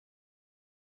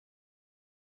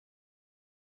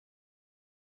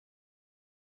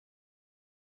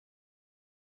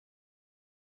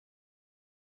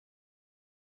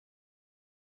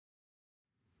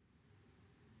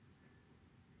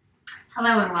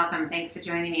Hello and welcome. Thanks for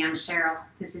joining me. I'm Cheryl.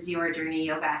 This is Your Journey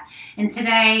Yoga. And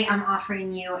today I'm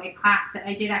offering you a class that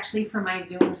I did actually for my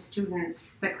Zoom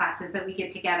students, the classes that we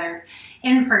get together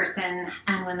in person.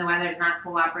 And when the weather's not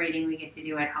cooperating, we get to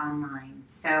do it online.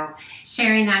 So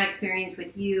sharing that experience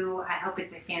with you, I hope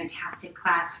it's a fantastic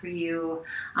class for you.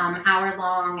 Hour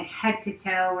long, head to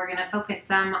toe. We're going to focus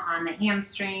some on the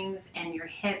hamstrings and your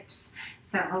hips.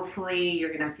 So hopefully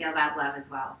you're going to feel that love as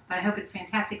well. But I hope it's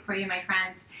fantastic for you, my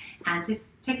friend. And just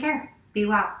take care, be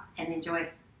well, and enjoy.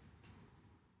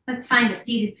 Let's find a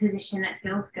seated position that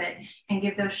feels good and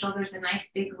give those shoulders a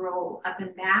nice big roll up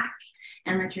and back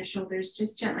and let your shoulders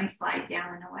just gently slide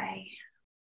down and away.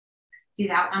 Do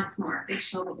that once more. Big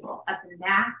shoulder roll up and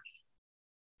back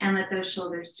and let those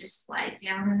shoulders just slide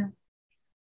down and away.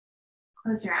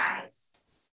 Close your eyes.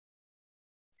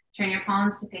 Turn your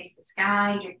palms to face the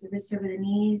sky. Drop the wrists over the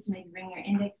knees. Maybe bring your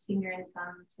index finger and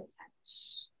thumb to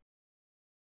touch.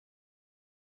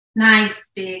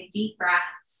 Nice, big, deep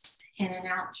breaths in and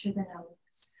out through the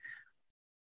nose.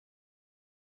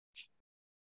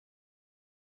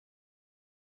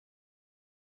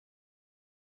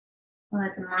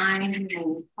 Let the mind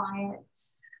remain quiet.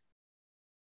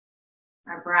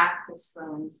 Our breath is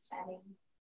slow and steady.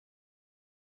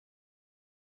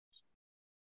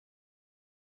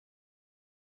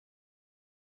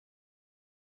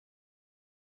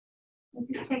 And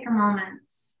just take a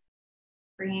moment,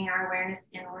 bringing our awareness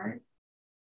inward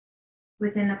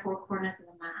within the four corners of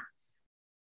the mat.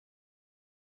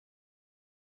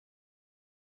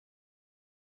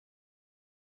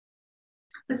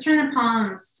 Let's turn the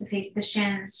palms to face the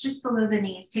shins, just below the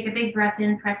knees. Take a big breath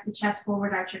in, press the chest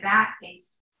forward, arch your back,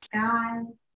 face the sky.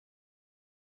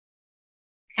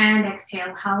 And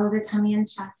exhale, hollow the tummy and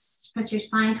chest. Press your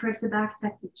spine towards the back,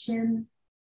 tuck the chin.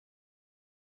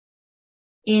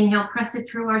 Inhale, press it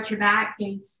through, arch your back,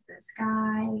 gaze to the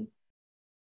sky.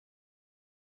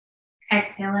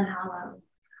 Exhale and hollow.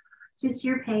 Just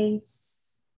your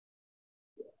pace.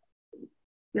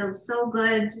 Feels so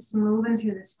good, just moving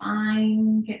through the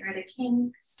spine, getting rid of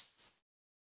kinks.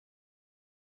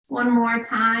 One more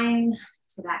time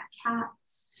to that cat.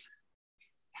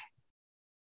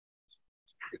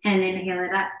 And inhale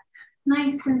it up.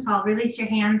 Nice and tall. Release your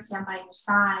hands down by your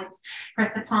sides.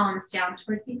 Press the palms down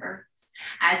towards the earth.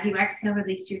 As you exhale,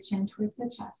 release your chin towards the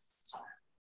chest.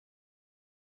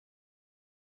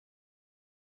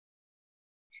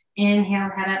 Inhale,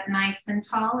 head up nice and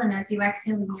tall. And as you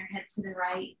exhale, lean your head to the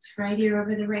right ear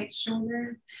over the right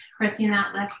shoulder, pressing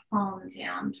that left palm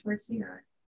down towards the earth.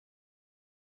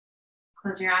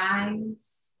 Close your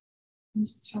eyes and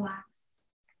just relax.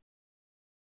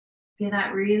 Feel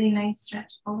that really nice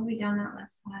stretch all the way down that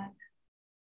left side.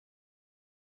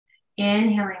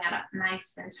 Inhaling it up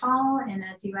nice and tall. And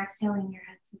as you exhale, lean your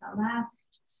head to the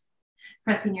left,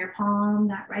 pressing your palm,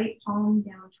 that right palm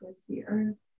down towards the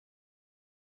earth.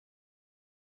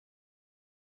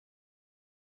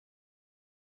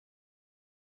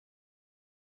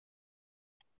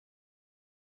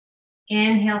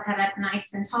 Inhale, head up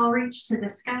nice and tall, reach to the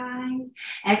sky.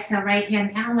 Exhale, right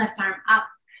hand down, left arm up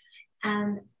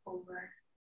and over.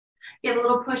 Give a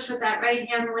little push with that right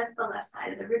hand, lift the left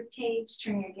side of the rib cage,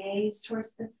 turn your gaze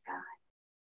towards the sky.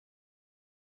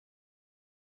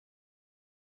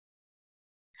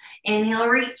 Inhale,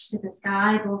 reach to the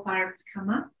sky, both arms come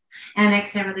up. And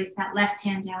exhale, release that left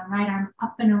hand down, right arm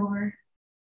up and over.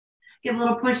 Give a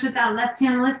little push with that left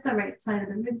hand, lift the right side of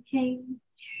the rib cage.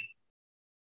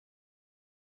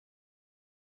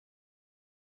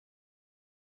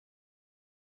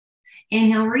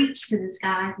 Inhale, reach to the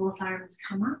sky, both arms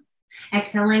come up.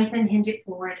 Exhale, lengthen, hinge it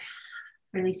forward.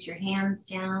 Release your hands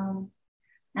down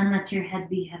and let your head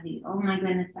be heavy. Oh my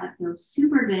goodness, that feels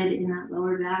super good in that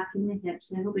lower back and the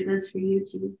hips. I hope it does for you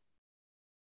too.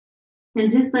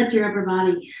 And just let your upper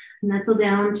body nestle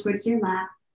down towards your lap.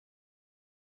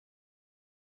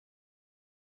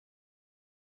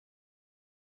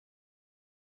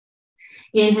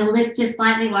 Inhale, lift just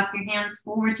slightly, walk your hands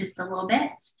forward just a little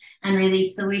bit and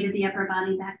release the weight of the upper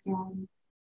body back down.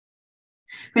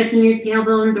 Pressing your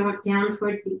tailbone down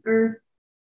towards the earth.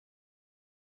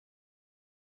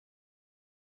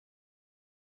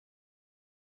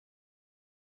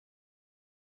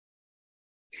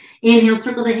 Inhale,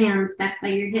 circle the hands back by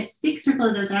your hips. Big circle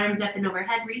of those arms up and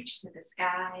overhead, reach to the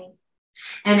sky.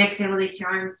 And exhale, release your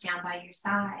arms down by your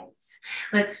sides.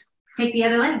 Let's take the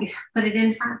other leg, put it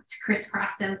in front,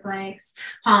 crisscross those legs,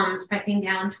 palms pressing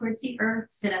down towards the earth,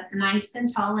 sit up nice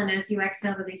and tall, and as you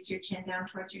exhale, release your chin down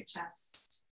towards your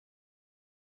chest.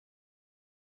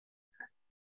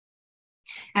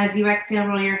 As you exhale,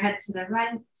 roll your head to the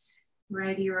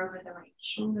right ear over the right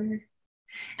shoulder,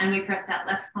 And we press that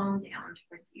left palm down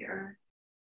towards the earth.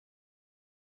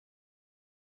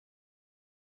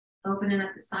 Opening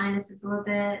up the sinuses a little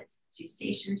bit,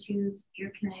 eustachian tubes,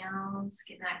 ear canals,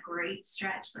 getting that great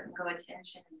stretch, letting go of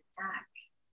tension in the neck.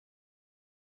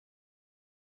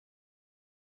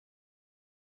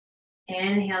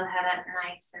 Inhale, head up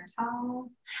nice and tall.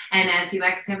 And as you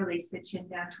exhale, release the chin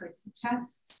down towards the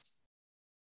chest.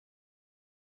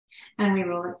 And we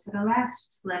roll it to the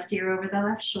left ear over the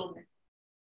left shoulder.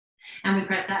 And we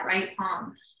press that right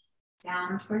palm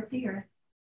down towards the earth.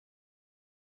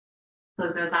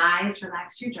 Close those eyes,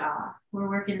 relax your jaw. We're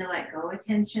working to let go of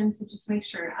tension, so just make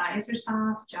sure eyes are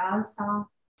soft, jaw is soft.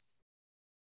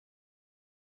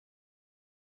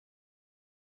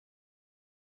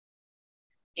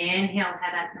 Inhale,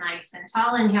 head up nice and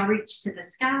tall. Inhale, reach to the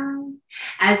sky.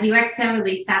 As you exhale,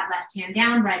 release that left hand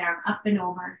down, right arm up and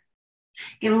over.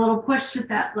 Give a little push with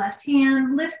that left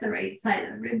hand. Lift the right side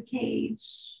of the rib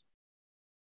cage.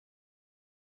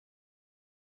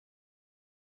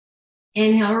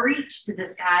 Inhale, reach to the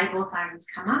sky. Both arms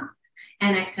come up.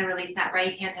 And exhale, release that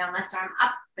right hand down, left arm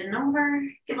up and over.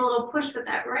 Give a little push with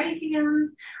that right hand.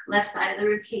 Left side of the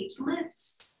rib cage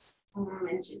lifts.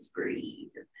 And just breathe.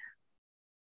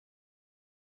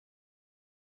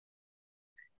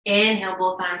 Inhale,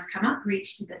 both arms come up,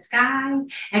 reach to the sky.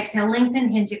 Exhale, lengthen,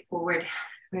 hinge it forward.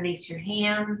 Release your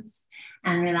hands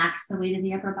and relax the weight of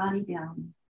the upper body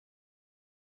down.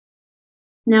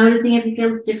 Noticing if it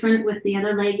feels different with the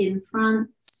other leg in front.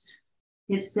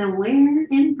 If so, where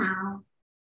and how.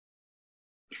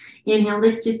 Inhale,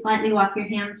 lift just slightly, walk your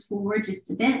hands forward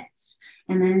just a bit,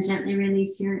 and then gently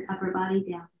release your upper body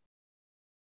down.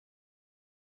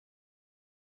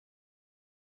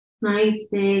 Nice,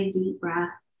 big, deep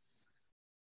breaths.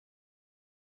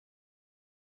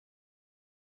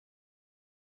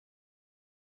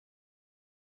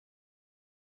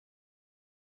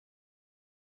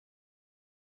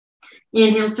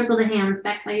 Inhale, circle the hands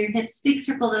back by your hips. Big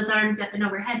circle those arms up and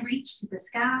overhead. Reach to the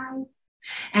sky.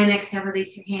 And exhale,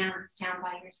 release your hands down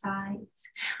by your sides.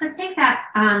 Let's take that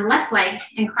left leg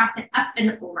and cross it up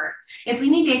and over. If we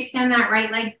need to extend that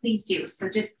right leg, please do. So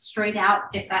just straight out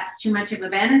if that's too much of a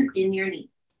bend in your knee.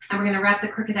 And we're going to wrap the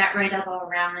crook of that right elbow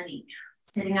around the knee.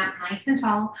 Sitting up nice and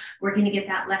tall, working to get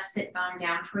that left sit bone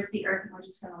down towards the earth, and we're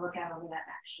just going to look out over that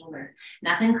back shoulder.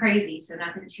 Nothing crazy, so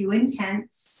nothing too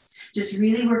intense. Just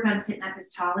really work on sitting up as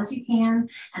tall as you can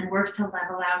and work to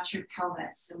level out your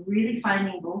pelvis. So really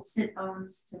finding both sit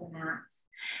bones to the mat.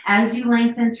 As you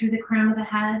lengthen through the crown of the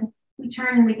head, we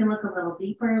turn and we can look a little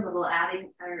deeper, a little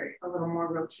adding or a little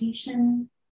more rotation.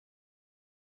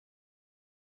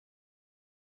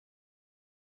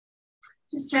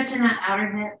 Just stretching that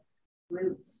outer hip.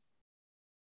 Glutes.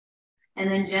 And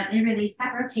then gently release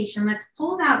that rotation. Let's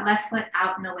pull that left foot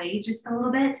out and away just a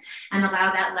little bit and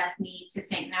allow that left knee to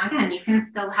sink. Now again, you can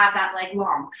still have that leg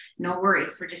long. No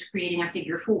worries. We're just creating a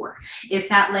figure four. If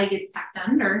that leg is tucked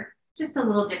under, just a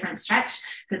little different stretch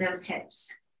for those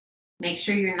hips. Make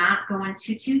sure you're not going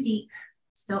too deep.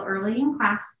 Still early in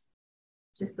class.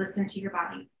 Just listen to your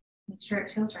body. Make sure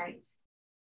it feels right.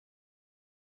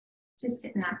 Just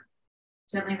sitting up.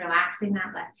 Gently relaxing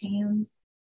that left hand,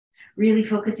 really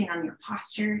focusing on your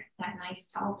posture, that nice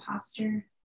tall posture.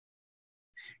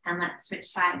 And let's switch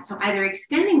sides. So either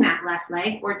extending that left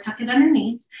leg or tuck it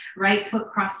underneath, right foot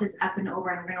crosses up and over.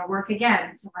 And we're going to work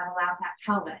again to level out that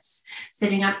pelvis.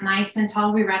 Sitting up nice and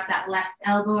tall, we wrap that left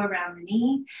elbow around the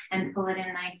knee and pull it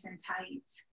in nice and tight.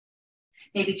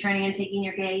 Maybe turning and taking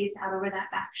your gaze out over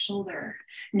that back shoulder.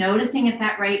 Noticing if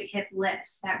that right hip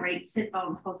lifts, that right sit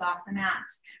bone pulls off the mat.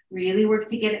 Really work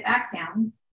to get it back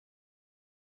down.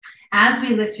 As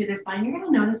we lift through the spine, you're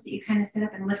going to notice that you kind of sit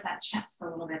up and lift that chest a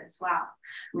little bit as well.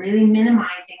 Really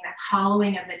minimizing that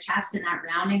hollowing of the chest and that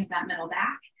rounding of that middle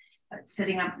back, but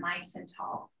sitting up nice and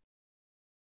tall.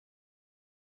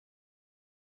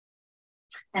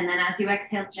 And then as you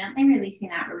exhale, gently releasing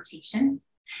that rotation.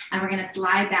 And we're going to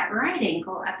slide that right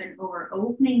ankle up and over,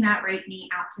 opening that right knee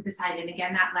out to the side. And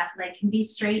again, that left leg can be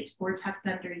straight or tucked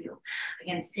under you.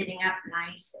 Again, sitting up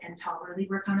nice and tall. Really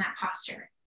work on that posture.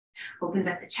 Opens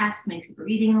up the chest, makes the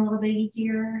breathing a little bit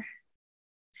easier.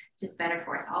 Just better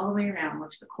for us all the way around.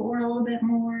 Works the core a little bit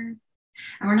more. And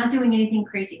we're not doing anything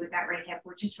crazy with that right hip.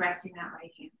 We're just resting that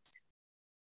right hand.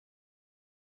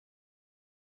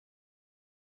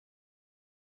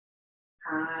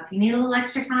 If you need a little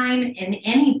extra time in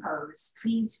any pose,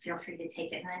 please feel free to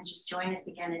take it and then just join us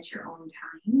again at your own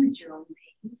time, at your own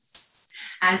pace.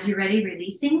 As you're ready,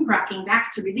 releasing, rocking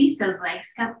back to release those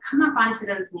legs. Come up onto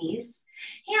those knees,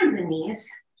 hands and knees,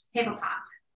 tabletop.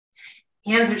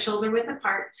 Hands are shoulder width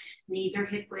apart, knees are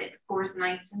hip width, core is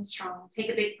nice and strong. Take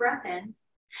a big breath in.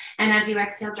 And as you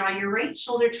exhale, draw your right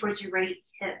shoulder towards your right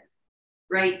hip,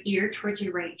 right ear towards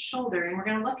your right shoulder. And we're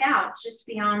going to look out just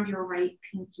beyond your right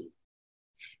pinky,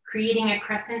 creating a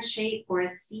crescent shape or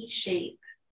a C shape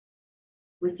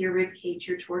with your rib cage,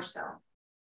 your torso.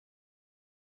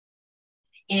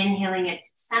 Inhaling it to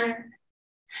center.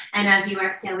 And as you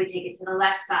exhale, we take it to the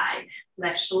left side.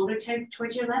 Left shoulder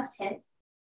towards your left hip.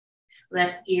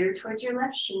 Left ear towards your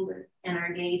left shoulder. And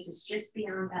our gaze is just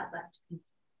beyond that left pinky.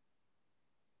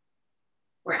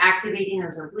 We're activating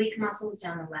those oblique muscles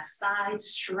down the left side,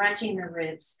 stretching the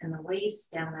ribs and the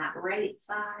waist down that right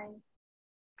side.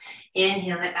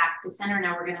 Inhale it back to center.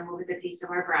 Now we're going to move at the pace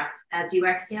of our breath. As you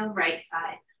exhale, right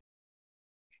side,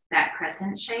 that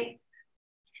crescent shape,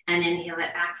 and inhale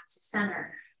it back to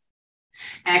center.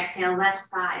 Exhale, left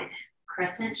side,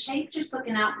 crescent shape, just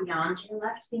looking out beyond your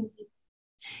left pinky.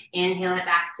 Inhale it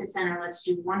back to center. Let's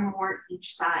do one more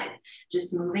each side,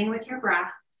 just moving with your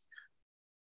breath.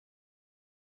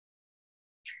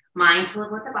 Mindful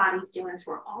of what the body's doing,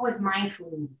 so we're always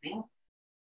mindfully moving.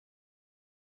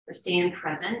 We're staying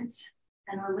present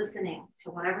and we're listening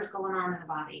to whatever's going on in the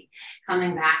body.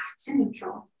 Coming back to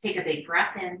neutral. Take a big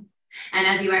breath in. And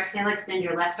as you exhale, extend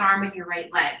your left arm and your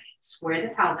right leg. Square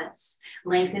the pelvis.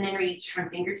 Lengthen and reach from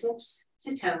fingertips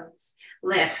to toes.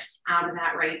 Lift out of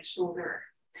that right shoulder.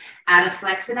 Add a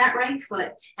flex of that right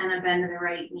foot and a bend of the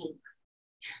right knee.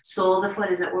 Sole of the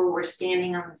foot is at where we're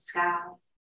standing on the sky.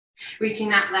 Reaching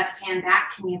that left hand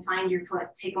back, can you find your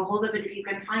foot? Take a hold of it if you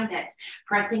can find it.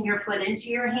 Pressing your foot into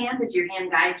your hand as your hand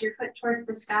guides your foot towards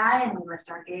the sky, and we lift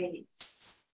our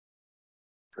gaze.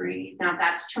 Breathe. Now if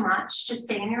that's too much, just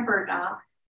stay in your bird dog.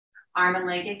 Arm and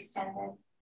leg extended.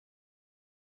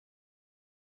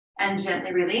 And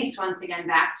gently release once again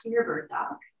back to your bird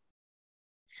dog.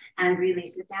 And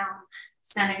release it down.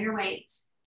 Center your weight.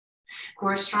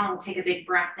 Core strong. Take a big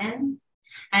breath in.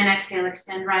 And exhale,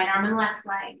 extend right arm and left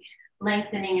leg,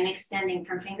 lengthening and extending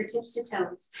from fingertips to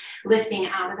toes, lifting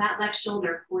out of that left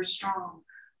shoulder, core strong.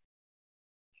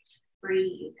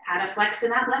 Breathe. Add a flex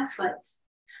of that left foot,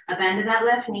 a bend of that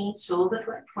left knee, sole of the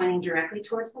foot pointing directly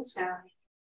towards the sky.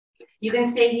 You can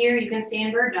stay here, you can stay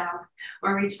in bird dog,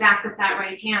 or reach back with that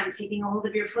right hand, taking a hold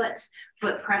of your foot.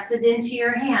 Foot presses into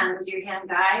your hand as your hand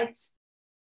guides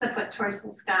the foot towards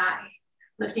the sky,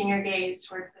 lifting your gaze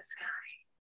towards the sky.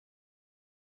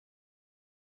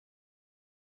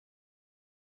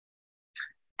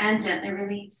 And gently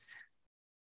release.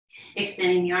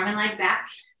 Extending the arm and leg back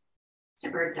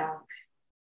to bird dog.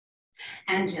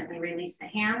 And gently release the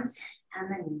hand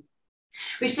and the knee.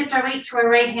 We shift our weight to our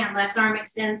right hand. Left arm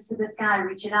extends to the sky.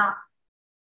 Reach it up.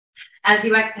 As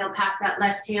you exhale, pass that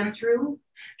left hand through.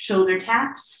 Shoulder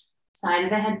taps. Side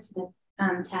of the head to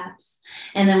the taps.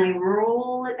 And then we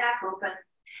roll it back open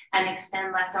and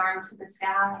extend left arm to the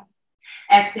sky.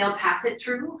 Exhale, pass it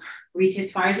through. Reach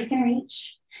as far as you can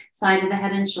reach. Side of the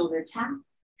head and shoulder tap.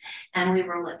 And we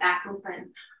roll it back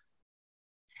open.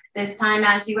 This time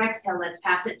as you exhale, let's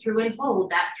pass it through and hold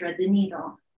that thread the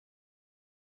needle.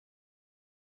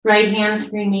 Right hand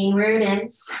can remain where it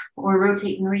is or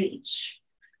rotate and reach.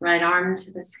 Right arm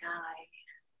to the sky.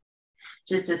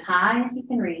 Just as high as you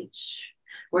can reach.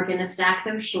 Working to stack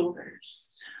those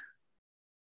shoulders.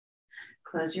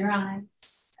 Close your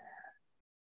eyes.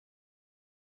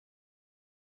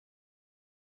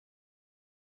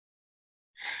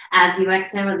 As you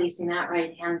exhale, releasing that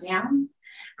right hand down,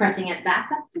 pressing it back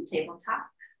up to tabletop.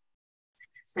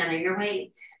 Center your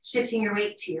weight, shifting your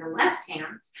weight to your left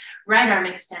hand. Right arm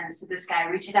extends to the sky,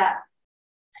 reach it up.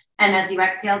 And as you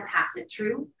exhale, pass it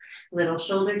through. Little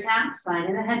shoulder tap, side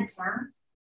of the head tap.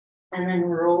 And then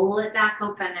roll it back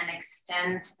open and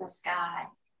extend to the sky.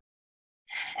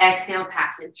 Exhale,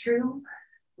 pass it through.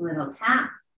 Little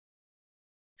tap.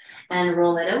 And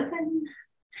roll it open.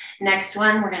 Next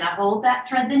one, we're going to hold that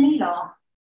thread the needle.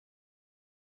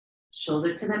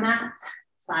 Shoulder to the mat,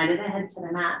 side of the head to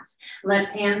the mat.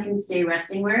 Left hand can stay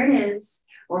resting where it is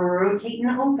or rotating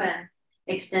open,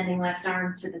 extending left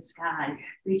arm to the sky.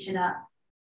 Reach it up,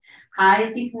 high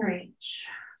as you can reach.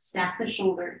 Stack the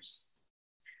shoulders.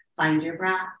 Find your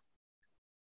breath.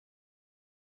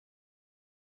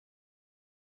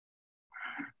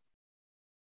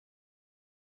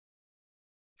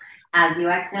 As you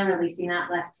exhale, releasing that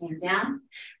left hand down,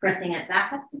 pressing it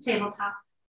back up to tabletop.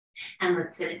 And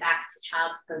let's sit it back to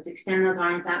child's pose. Extend those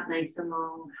arms out nice and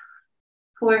long.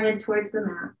 Forehead towards the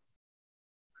mat.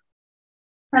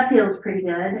 That feels pretty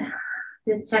good.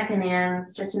 Just checking in,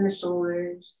 stretching the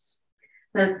shoulders,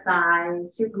 those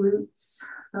thighs, your glutes,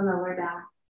 the lower back.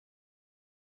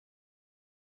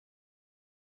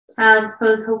 Child's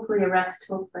pose, hopefully a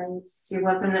restful place. You're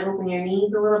welcome to open your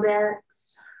knees a little bit.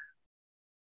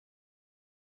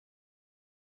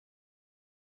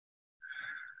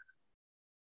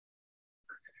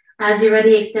 As you're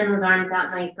ready, extend those arms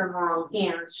out nice and long.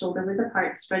 Hands shoulder width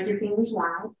apart. Spread your fingers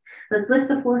wide. Let's lift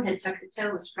the forehead, tuck the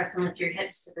toes. Press and lift your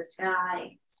hips to the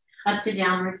sky. Up to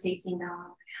downward facing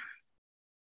dog.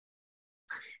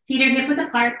 Feet are hip width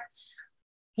apart.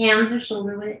 Hands are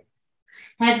shoulder width.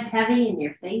 Head's heavy and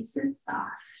your face is soft.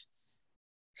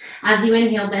 As you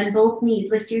inhale, bend both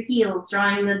knees. Lift your heels,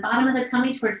 drawing the bottom of the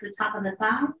tummy towards the top of the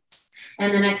thighs.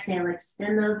 And then exhale,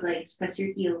 extend those legs. Press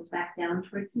your heels back down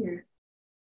towards the earth.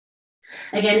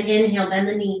 Again, inhale, bend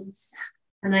the knees.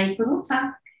 A nice little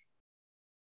tuck.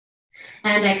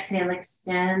 And exhale,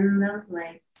 extend those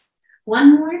legs.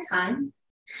 One more time.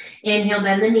 Inhale,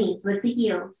 bend the knees. Lift the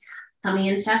heels. Tummy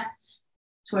and chest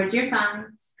towards your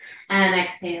thighs. And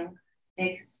exhale,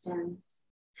 extend.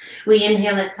 We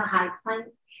inhale it to high plank.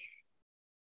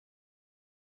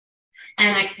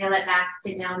 And exhale it back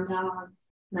to down dog.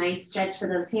 Nice stretch for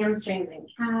those hamstrings and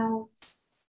calves.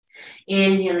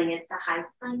 Inhaling it to high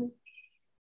plank.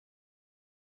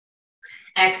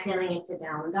 Exhaling it to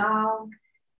down dog.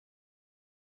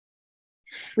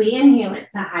 We inhale it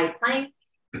to high plank.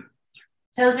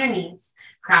 Toes or knees.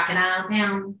 Crocodile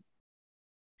down.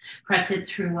 Press it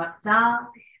through up dog.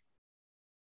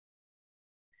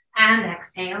 And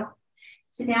exhale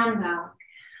to down dog.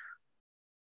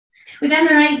 We bend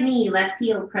the right knee, left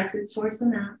heel presses towards the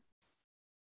mat.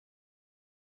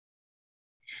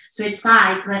 Switch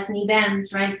sides, left knee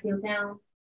bends, right heel down.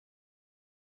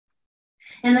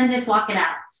 And then just walk it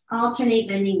out. Alternate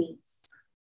bending knees.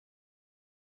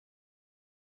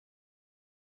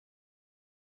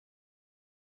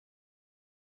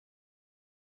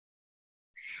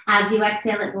 As you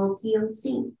exhale, let both heels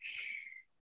sink.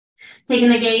 Taking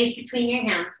the gaze between your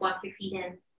hands, walk your feet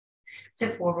in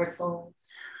to forward fold.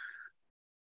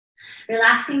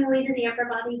 Relaxing the weight of the upper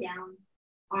body down.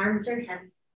 Arms are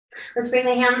heavy. Let's bring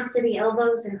the hands to the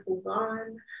elbows and hold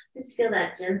on. Just feel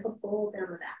that gentle pull down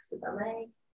the backs of the leg.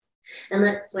 And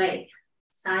let's sway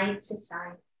side to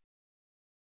side.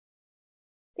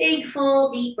 Big,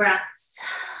 full, deep breaths.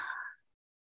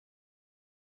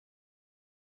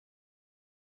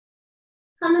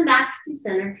 Coming back to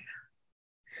center.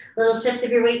 Little shift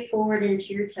of your weight forward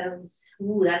into your toes.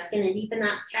 Ooh, that's going to deepen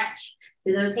that stretch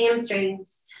through those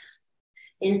hamstrings,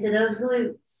 into those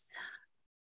glutes.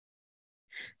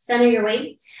 Center your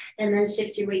weight and then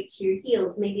shift your weight to your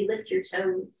heels. Maybe lift your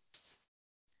toes.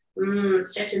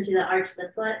 Stretching through the arch of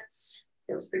the foot.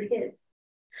 Feels pretty good.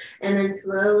 And then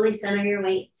slowly center your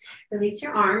weight. Release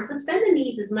your arms. Let's bend the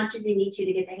knees as much as you need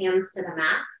to get the hands to the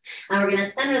mat. And we're going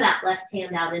to center that left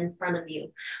hand out in front of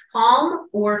you. Palm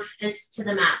or fist to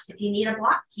the mat. If you need a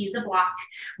block, use a block.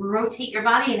 Rotate your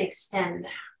body and extend.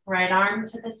 Right arm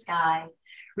to the sky.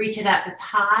 Reach it up as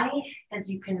high as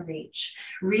you can reach.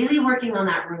 Really working on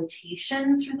that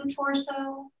rotation through the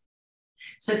torso.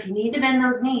 So if you need to bend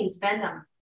those knees, bend them.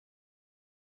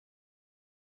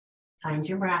 Find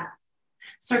your breath.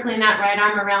 Circling that right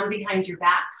arm around behind your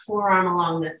back, forearm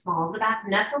along the small of the back.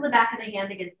 Nestle the back of the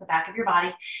hand against the back of your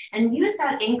body and use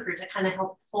that anchor to kind of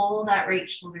help pull that right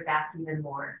shoulder back even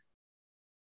more.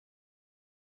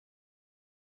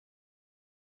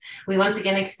 We once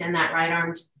again extend that right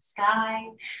arm to the sky.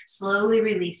 Slowly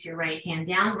release your right hand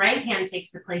down. Right hand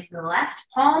takes the place of the left.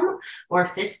 Palm or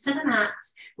fist to the mat.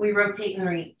 We rotate and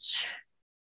reach.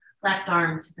 Left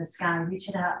arm to the sky. Reach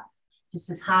it up just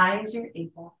as high as you're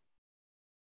able.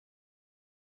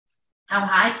 How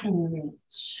high can you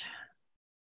reach?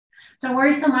 Don't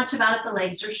worry so much about if the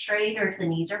legs are straight or if the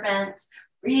knees are bent.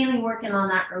 Really working on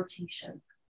that rotation.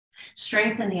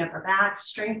 Strengthen the upper back,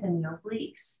 strengthen the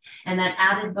obliques, and that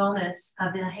added bonus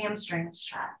of the hamstring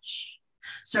stretch.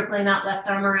 Circling that left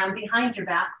arm around behind your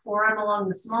back, forearm along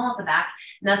the small of the back,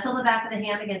 nestle the back of the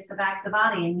hand against the back of the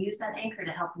body and use that anchor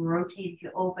to help rotate you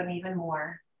open even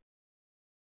more.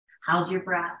 How's your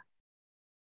breath?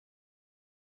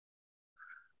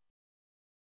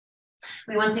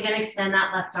 We once again extend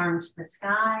that left arm to the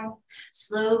sky.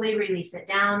 Slowly release it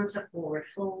down to forward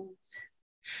fold.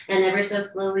 And ever so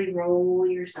slowly roll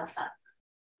yourself up.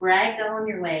 Ragdoll on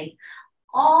your way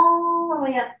all the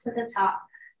way up to the top.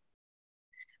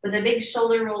 With a big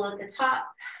shoulder roll at the top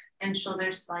and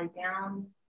shoulders slide down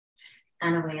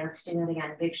and away. Let's do it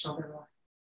again. Big shoulder roll.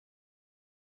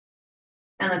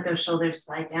 And let those shoulders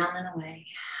slide down and away.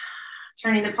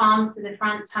 Turning the palms to the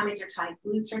front, tummies are tight,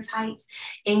 glutes are tight.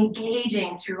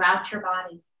 Engaging throughout your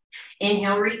body.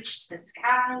 Inhale, reach to the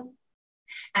sky.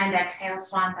 And exhale,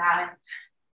 swan dive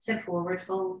to forward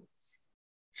fold.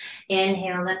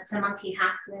 Inhale, lift to monkey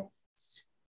half lift.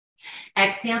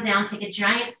 Exhale down, take a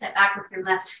giant step back with your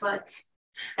left foot.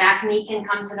 Back knee can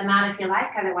come to the mat if you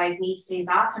like, otherwise knee stays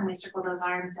off and we circle those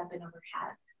arms up and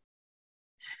overhead.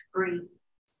 Breathe.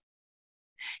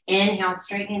 Inhale,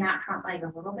 straighten that front leg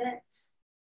a little bit.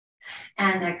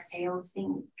 And exhale,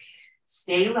 sink.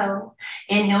 Stay low.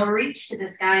 Inhale, reach to the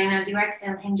sky. And as you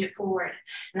exhale, hinge it forward.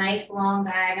 Nice long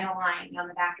diagonal line down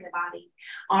the back of the body.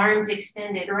 Arms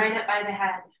extended right up by the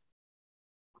head.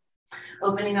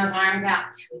 Opening those arms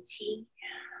out to a T.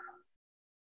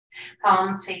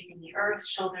 Palms facing the earth,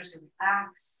 shoulders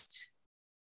relaxed.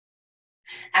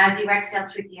 As you exhale,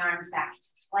 sweep the arms back to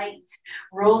flight.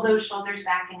 Roll those shoulders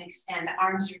back and extend.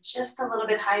 Arms are just a little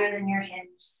bit higher than your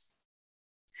hips.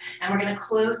 And we're going to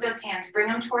close those hands. Bring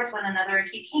them towards one another.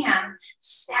 If you can,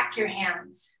 stack your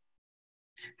hands.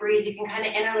 Breathe. You can kind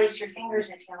of interlace your fingers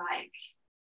if you like.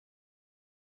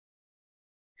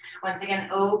 Once again,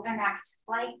 open back to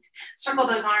flight. Circle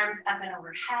those arms up and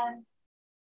overhead.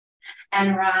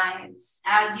 And rise.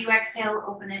 As you exhale,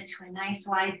 open it to a nice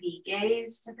wide V.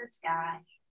 Gaze to the sky.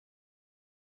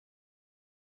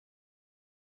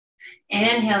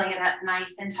 Inhaling it up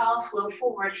nice and tall. Flow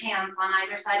forward. Hands on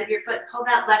either side of your foot. Pull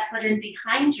that left foot in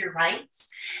behind your right.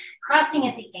 Crossing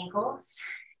at the ankles.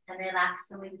 And relax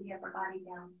the weight of the upper body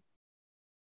down.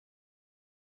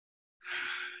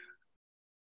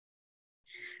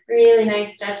 Really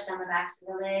nice stretch down the backs of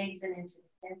the legs and into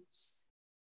the hips.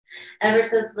 Ever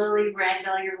so slowly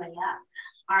ragdoll your way up.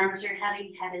 Arms are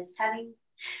heavy, head is heavy.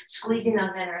 Squeezing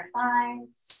those inner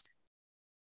thighs.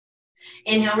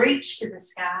 Inhale, reach to the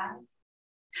sky.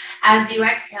 As you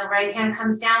exhale, right hand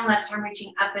comes down, left arm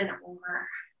reaching up and over.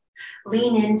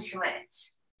 Lean into it.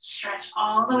 Stretch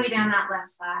all the way down that left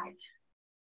side.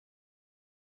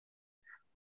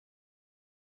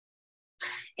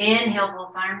 Inhale,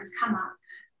 both arms come up.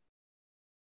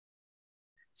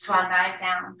 Swan dive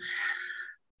down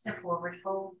to forward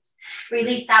fold.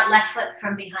 Release that left foot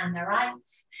from behind the right,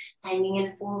 hanging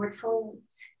in forward fold.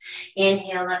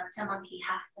 Inhale up to monkey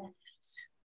half lift.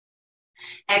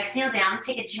 Exhale down,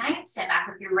 take a giant step back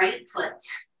with your right foot.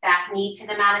 Back knee to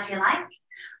the mat if you like.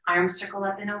 Arms circle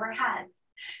up and overhead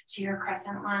to your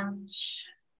crescent lunge.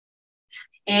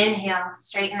 Inhale,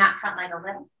 straighten that front leg a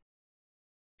little.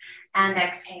 And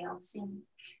exhale, sink.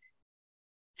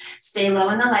 Stay low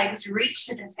in the legs, reach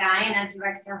to the sky, and as you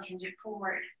exhale, hinge it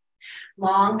forward.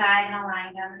 Long diagonal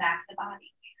line down the back of the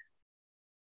body.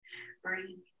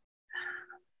 Breathe.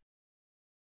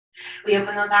 We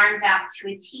open those arms out to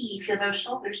a T. Feel those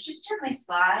shoulders just gently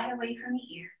slide away from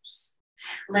the ears.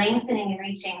 Lengthening and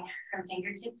reaching from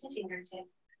fingertip to fingertip.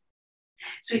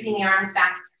 Sweeping the arms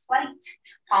back to flight.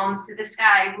 Palms to the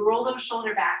sky. Roll those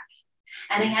shoulder back.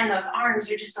 And again, those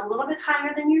arms are just a little bit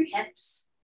higher than your hips.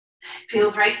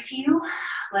 Feels right to you.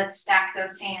 Let's stack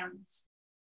those hands.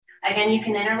 Again, you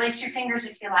can interlace your fingers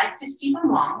if you like. Just keep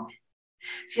them long.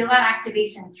 Feel that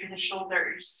activation through the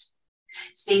shoulders.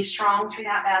 Stay strong through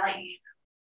that belly.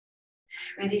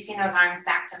 Releasing those arms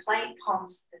back to flight.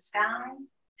 Palms to the sky.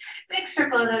 Big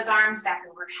circle of those arms back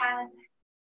overhead.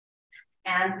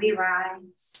 And we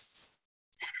rise.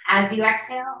 As you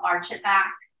exhale, arch it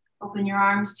back. Open your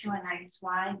arms to a nice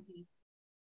wide V.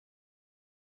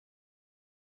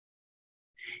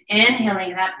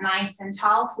 Inhaling it up nice and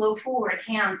tall, flow forward,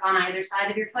 hands on either side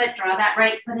of your foot. Draw that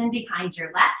right foot in behind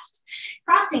your left,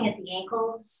 crossing at the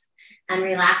ankles, and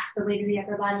relax the weight of the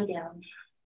upper body down.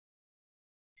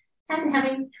 And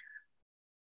heavy.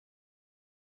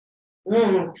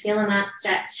 Feeling that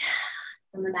stretch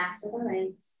from the backs of the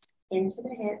legs into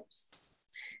the hips,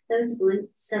 those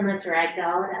glutes, and let's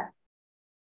ragdoll it up.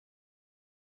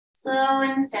 Slow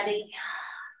and steady,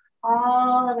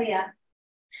 all the way up.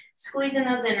 Squeezing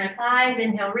those inner thighs.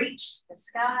 Inhale, reach to the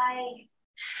sky.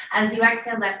 As you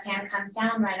exhale, left hand comes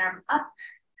down, right arm up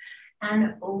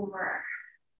and over.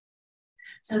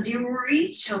 So as you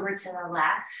reach over to the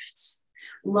left,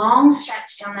 long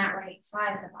stretch down that right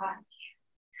side of the body.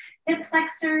 Hip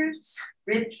flexors,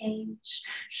 rib cage,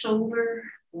 shoulder,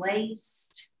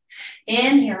 waist.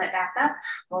 Inhale it back up.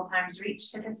 Both arms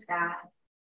reach to the sky.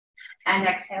 And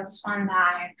exhale, swan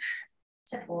dive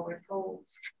to forward fold.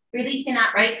 Releasing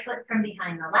that right foot from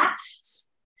behind the left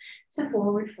to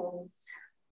forward fold.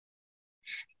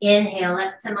 Inhale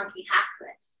up to monkey half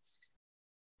lift.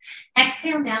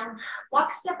 Exhale down,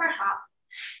 walk, step, or hop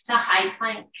to high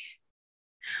plank.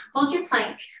 Hold your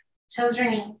plank, toes or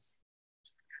knees.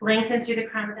 Lengthen through the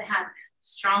crown of the head,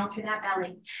 strong through that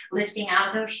belly, lifting out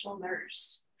of those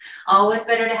shoulders. Always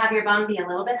better to have your bum be a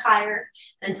little bit higher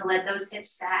than to let those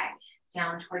hips sag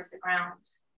down towards the ground.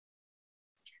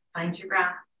 Find your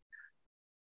breath.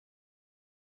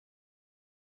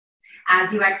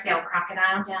 As you exhale,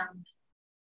 crocodile down.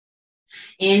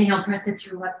 Inhale, press it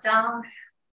through up dog.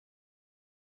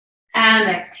 And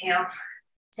exhale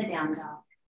to down dog.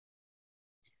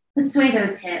 Let's sway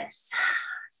those hips.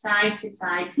 side to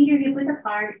side. Feet are hip width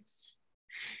apart.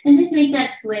 And just make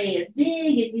that sway as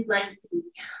big as you'd like it to be.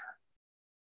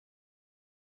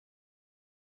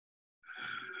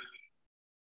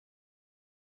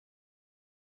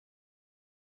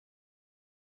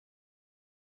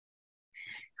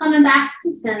 Coming back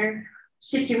to center.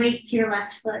 Shift your weight to your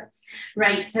left foot.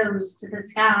 Right toes to the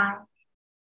sky.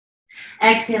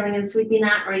 Exhaling and sweeping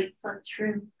that right foot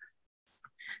through.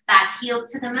 Back heel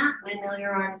to the mat. Windmill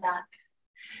your arms up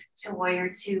to warrior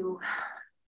two.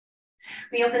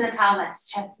 Reopen the pelvis,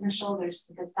 chest and shoulders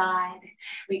to the side.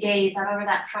 We gaze out over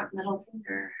that front middle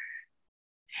finger.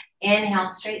 Inhale,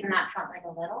 straighten that front leg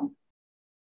a little.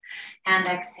 And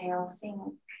exhale,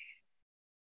 sink.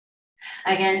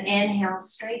 Again, inhale,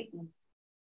 straighten.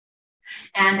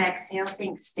 And exhale,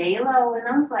 sink. Stay low in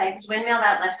those legs. Windmill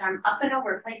that left arm up and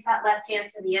over. Place that left hand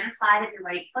to the inside of your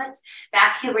right foot.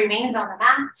 Back heel remains on the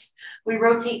mat. We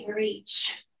rotate and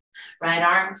reach. Right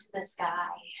arm to the sky.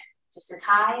 Just as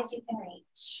high as you can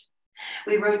reach.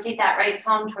 We rotate that right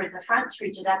palm towards the front,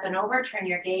 reach it up and over, turn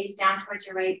your gaze down towards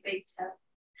your right big toe.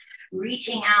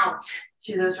 Reaching out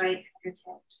through those right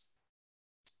fingertips.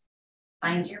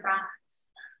 Find your breath.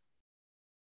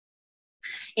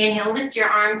 Inhale, lift your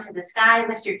arm to the sky,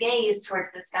 lift your gaze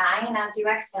towards the sky, and as you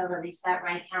exhale, release that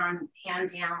right hand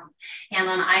down. Hand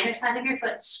on either side of your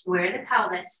foot, square the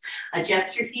pelvis,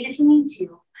 adjust your feet if you need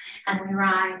to, and we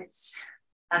rise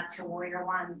up to warrior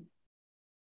one.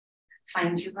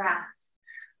 Find your breath.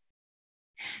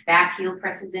 Back heel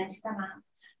presses into the mat.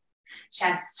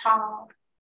 Chest tall.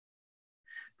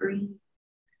 Breathe.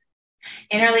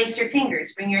 Interlace your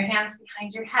fingers. Bring your hands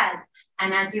behind your head.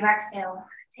 And as you exhale,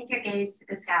 take your gaze to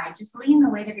the sky. Just lean the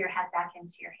weight of your head back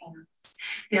into your hands.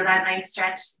 Feel that nice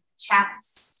stretch to the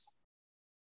chest.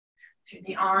 Through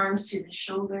the arms, through the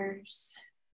shoulders.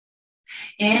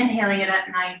 Inhaling it up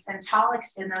nice and tall.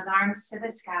 Extend those arms to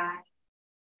the sky.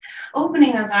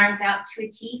 Opening those arms out to a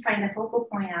T, find a focal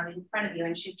point out in front of you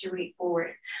and shift your weight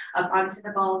forward up onto the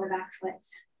ball of the back foot.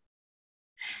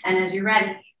 And as you're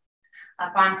ready,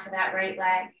 up onto that right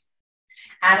leg.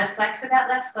 Add a flex of that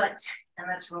left foot and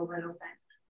let's roll it open.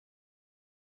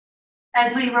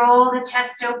 As we roll the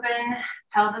chest open,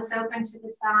 pelvis open to the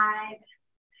side,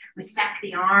 we stack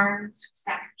the arms, we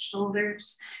stack the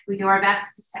shoulders. We do our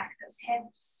best to stack those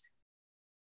hips.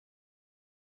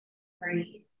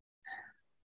 Breathe.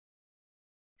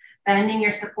 Bending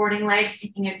your supporting leg,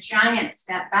 taking a giant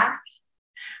step back.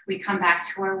 We come back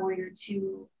to our warrior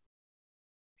two.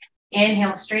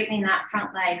 Inhale, straightening that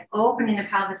front leg, opening the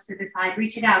pelvis to the side.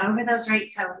 Reach it out over those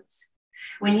right toes.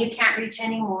 When you can't reach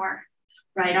anymore,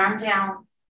 right arm down,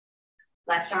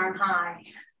 left arm high,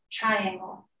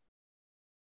 triangle.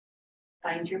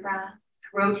 Find your breath.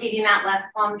 Rotating that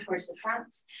left palm towards the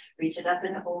front. Reach it up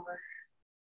and over.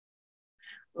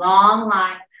 Long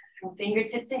line from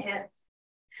fingertip to hip.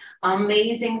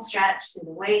 Amazing stretch through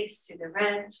the waist, through the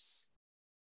ribs.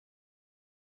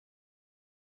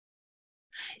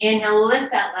 Inhale,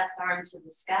 lift that left arm to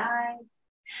the sky.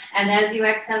 And as you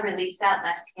exhale, release that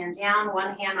left hand down,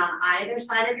 one hand on either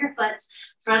side of your foot.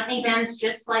 Front knee bends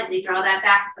just slightly. Draw that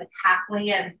back foot halfway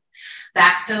in.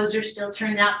 Back toes are still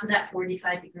turned out to that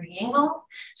 45-degree angle.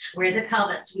 Square the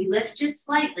pelvis. We lift just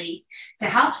slightly to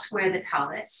help square the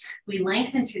pelvis. We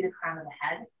lengthen through the crown of the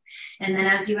head. And then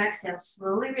as you exhale,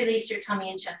 slowly release your tummy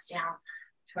and chest down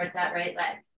towards that right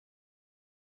leg.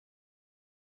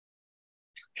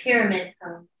 Pyramid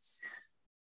pose.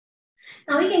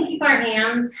 Now we can keep our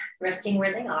hands resting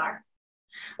where they are.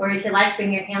 Or if you like,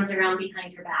 bring your hands around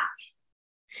behind your back.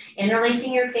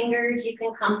 Interlacing your fingers, you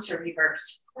can come to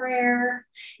reverse prayer.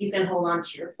 You can hold on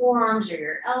to your forearms or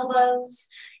your elbows.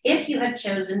 If you have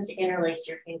chosen to interlace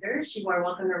your fingers, you are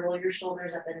welcome to roll your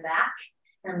shoulders up and back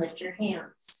and lift your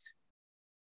hands.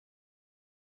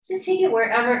 Just take it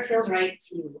wherever it feels right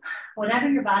to you. Whatever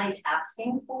your body's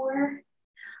asking for,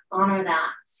 honor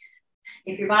that.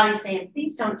 If your body's saying,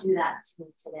 please don't do that to me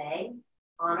today,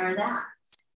 honor that.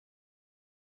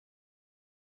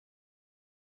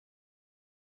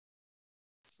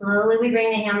 Slowly we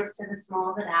bring the hands to the small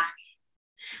of the back.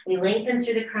 We lengthen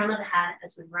through the crown of the head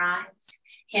as we rise,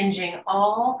 hinging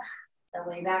all the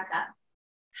way back up.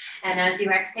 And as you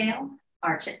exhale,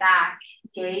 arch it back,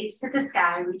 gaze to the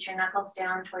sky, reach your knuckles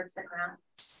down towards the ground.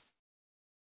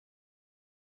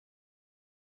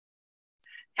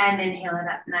 And inhale it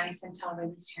up nice and tall,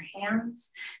 release your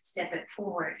hands, step it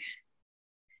forward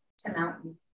to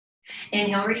mountain.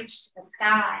 Inhale, reach to the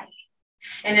sky.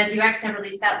 And as you exhale,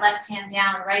 release that left hand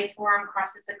down, right forearm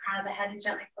crosses the crown of the head and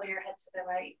gently pull your head to the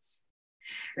right.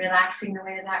 Relaxing the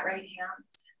weight of that right hand.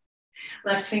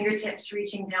 Left fingertips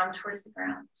reaching down towards the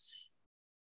ground.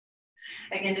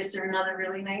 Again, just another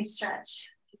really nice stretch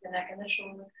through the neck and the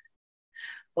shoulder.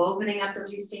 Opening up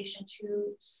those eustachian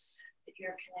tubes, the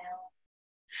ear canal.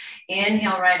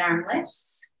 Inhale, right arm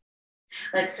lifts.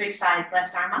 Let's switch sides.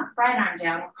 Left arm up, right arm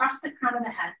down, across the crown of the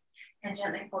head, and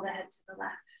gently pull the head to the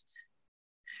left.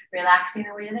 Relaxing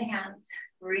the weight of the hand,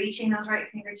 reaching those right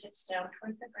fingertips down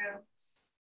towards the grills.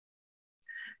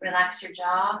 Relax your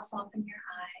jaw, soften your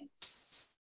eyes.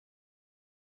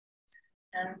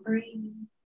 And breathe.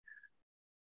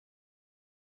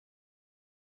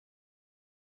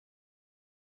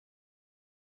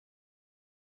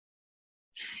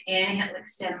 Inhale,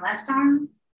 extend left arm,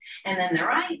 and then the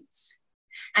right.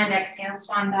 And exhale,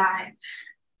 swan dive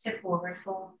to forward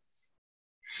fold.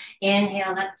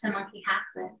 Inhale, up to monkey half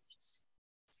lift.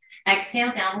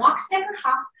 Exhale, down, walk, step, or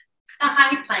hop to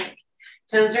high plank.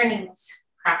 Toes or knees,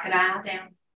 crocodile down.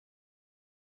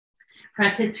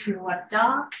 Press it through up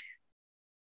dog.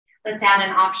 Let's add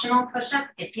an optional push-up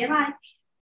if you like.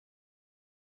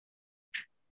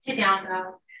 To down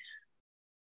dog.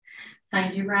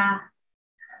 Find your breath.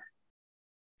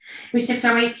 We shift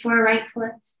our weight to our right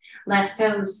foot, left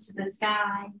toes to the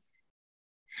sky.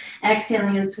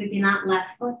 Exhaling and sweeping that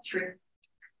left foot through.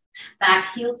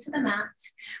 Back heel to the mat.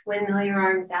 Windmill your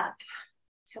arms up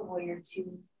to warrior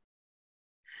two.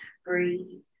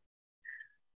 Breathe.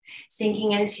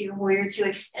 Sinking into warrior two,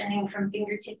 extending from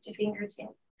fingertip to fingertip.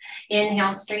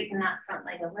 Inhale, straighten that front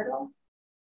leg a little.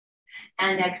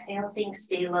 And exhale, sink,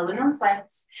 stay low in those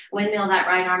legs. Windmill that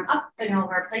right arm up and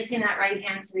over, placing that right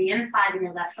hand to the inside of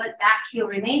your left foot. Back heel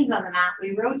remains on the mat.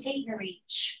 We rotate and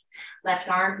reach. Left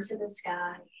arm to the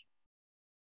sky.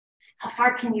 How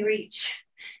far can you reach?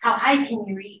 How high can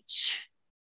you reach?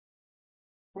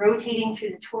 Rotating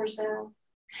through the torso.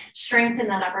 Strengthen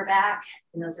that upper back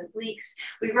and those obliques.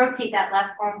 We rotate that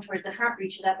left arm towards the front,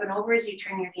 reach it up and over as you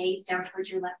turn your gaze down towards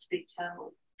your left big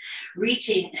toe.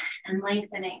 Reaching and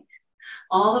lengthening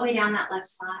all the way down that left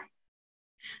side.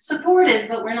 Supportive,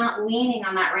 but we're not leaning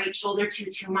on that right shoulder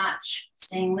too much.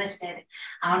 Staying lifted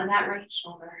out of that right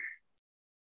shoulder.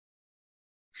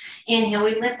 Inhale,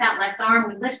 we lift that left arm,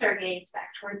 we lift our gaze back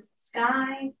towards the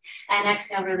sky, and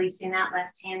exhale, releasing that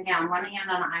left hand down. One hand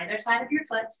on either side of your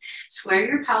foot. Square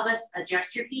your pelvis,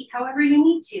 adjust your feet however you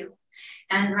need to,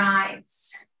 and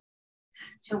rise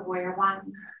to warrior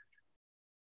one.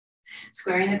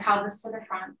 Squaring the pelvis to the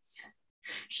front.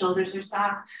 Shoulders are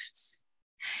soft.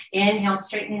 Inhale,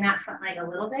 straightening that front leg a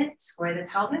little bit, square the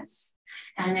pelvis,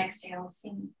 and exhale,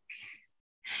 sink.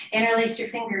 Interlace your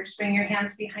fingers, bring your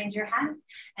hands behind your head,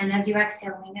 and as you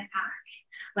exhale, lean it back.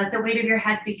 Let the weight of your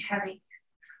head be heavy.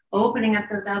 Opening up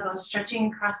those elbows,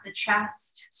 stretching across the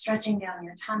chest, stretching down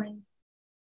your tummy.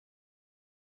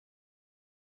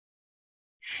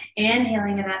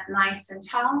 Inhaling it up nice and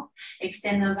tall.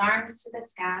 Extend those arms to the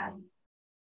sky.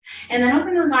 And then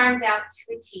open those arms out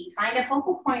to a T. Find a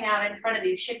focal point out in front of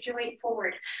you. Shift your weight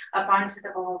forward up onto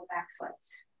the ball of the back foot.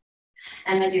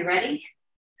 And as you're ready,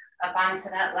 up onto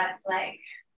that left leg.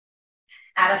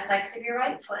 Add a flex of your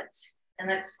right foot, and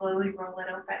let's slowly roll it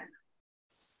open.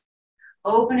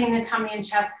 Opening the tummy and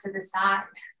chest to the side.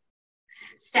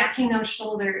 Stacking those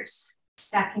shoulders,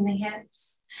 stacking the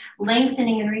hips.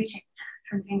 Lengthening and reaching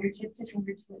from fingertip to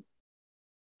fingertip.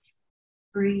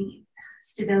 Breathe.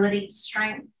 Stability,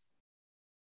 strength.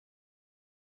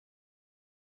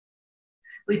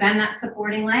 We bend that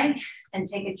supporting leg and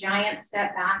take a giant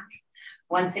step back.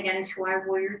 Once again to our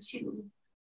warrior two.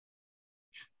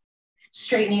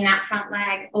 Straightening that front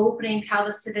leg, opening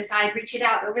pelvis to the side, reach it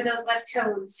out over those left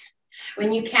toes.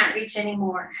 When you can't reach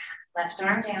anymore, left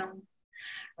arm down,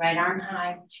 right arm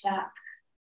high, reach it up.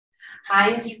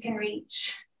 High as you can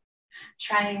reach,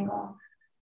 triangle.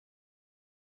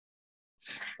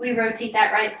 We rotate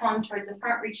that right palm towards the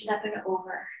front, reach it up and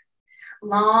over.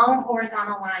 Long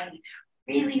horizontal line,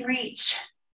 really reach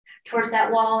towards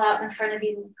that wall out in front of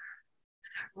you.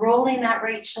 Rolling that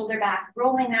right shoulder back,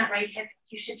 rolling that right hip.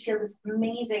 You should feel this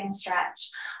amazing stretch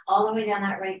all the way down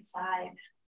that right side.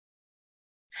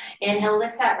 Inhale,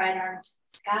 lift that right arm to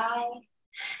the sky.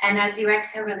 And as you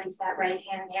exhale, release that right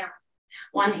hand down.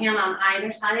 One hand on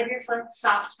either side of your foot,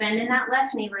 soft bend in that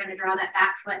left knee. We're going to draw that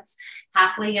back foot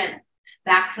halfway in.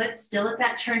 Back foot still at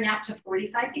that turn out to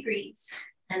 45 degrees.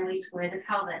 And we square the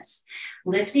pelvis,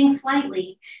 lifting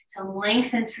slightly to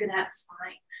lengthen through that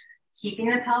spine. Keeping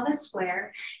the pelvis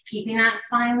square, keeping that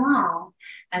spine long.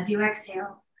 As you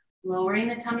exhale, lowering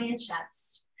the tummy and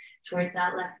chest towards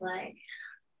that left leg.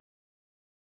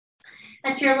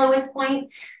 At your lowest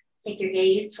point, take your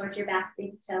gaze towards your back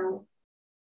big toe.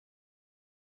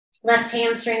 Left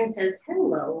hamstring says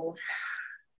hello.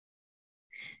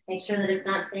 Make sure that it's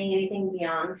not saying anything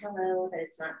beyond hello, that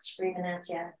it's not screaming at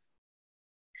you.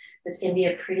 This can be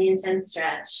a pretty intense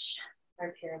stretch,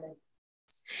 our pyramid.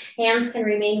 Hands can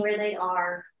remain where they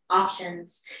are.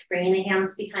 Options, bringing the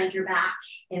hands behind your back,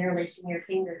 interlacing your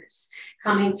fingers,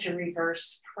 coming to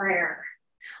reverse prayer,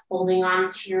 holding on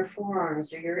to your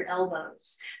forearms or your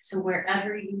elbows. So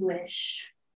wherever you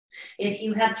wish. If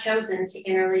you have chosen to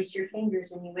interlace your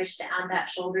fingers and you wish to add that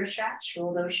shoulder stretch,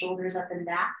 roll those shoulders up and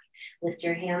back, lift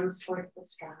your hands towards the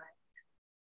sky.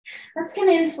 That's going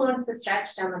to influence the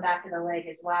stretch down the back of the leg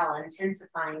as well,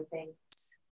 intensifying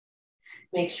things.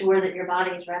 Make sure that your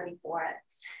body is ready for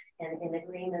it and in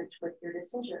agreement with your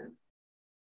decision.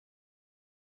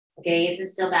 Gaze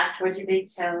is still back towards your big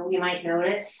toe. You might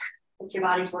notice that your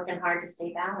body's working hard to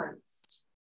stay balanced.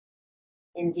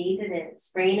 Indeed it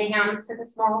is. Bringing the hands to the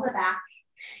small of the back,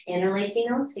 interlacing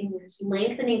those fingers,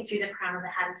 lengthening through the crown of the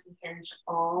head as we hinge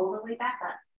all the way back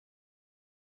up.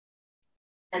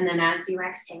 And then as you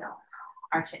exhale,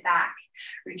 arch it back.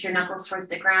 Reach your knuckles towards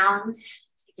the ground.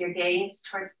 Take your gaze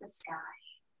towards the sky.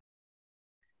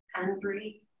 And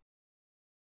breathe.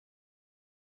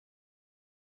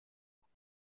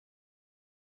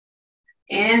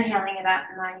 Inhaling it up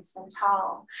nice and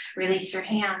tall. Release your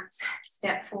hands.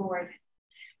 Step forward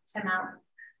to mountain.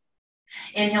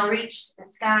 Inhale, reach to the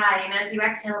sky. And as you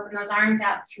exhale, open those arms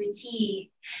out to a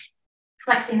T.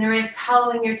 Flexing the wrists,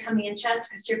 hollowing your tummy and chest.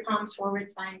 Press your palms forward,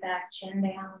 spine back, chin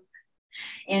down.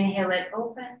 Inhale it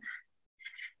open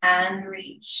and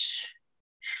reach.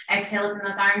 Exhale, open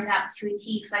those arms out to a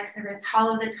T. Flex the wrists,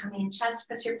 hollow the tummy and chest.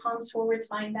 Press your palms forward,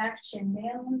 spine back, chin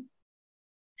down.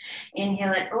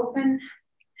 Inhale it open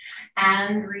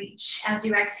and reach. As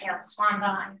you exhale, swan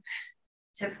dive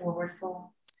to forward fold.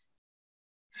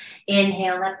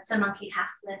 Inhale up to monkey half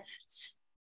lift.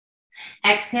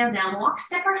 Exhale down, walk,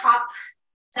 step, or hop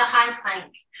to high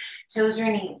plank. Toes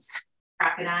or knees,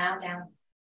 crocodile down.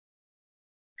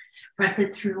 Press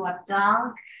it through up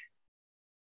dog.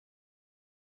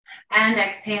 And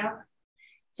exhale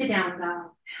to down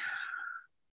dog.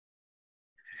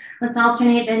 Let's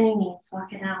alternate bending knees,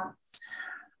 walk it out.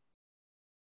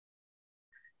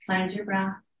 Find your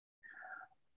breath.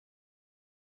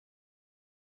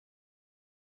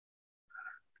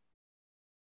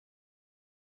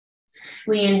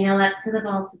 We inhale up to the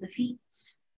balls of the feet.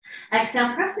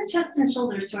 Exhale, press the chest and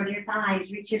shoulders toward your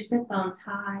thighs. Reach your sit bones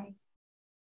high.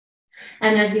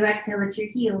 And as you exhale, let your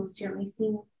heels gently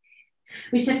sink.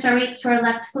 We shift our weight to our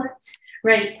left foot,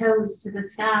 right toes to the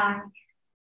sky.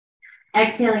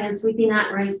 Exhaling and sweeping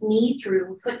that right knee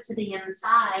through, foot to the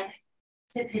inside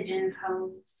to pigeon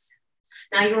pose.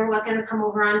 Now you are welcome to come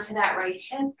over onto that right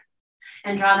hip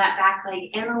and draw that back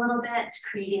leg in a little bit,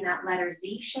 creating that letter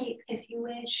Z shape if you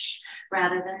wish,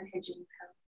 rather than pigeon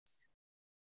pose.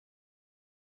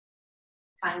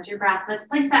 Find your breath. Let's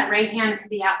place that right hand to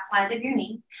the outside of your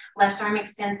knee. Left arm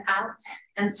extends out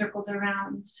and circles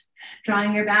around.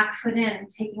 Drawing your back foot in,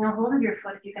 taking a hold of your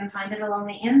foot if you can find it along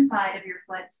the inside of your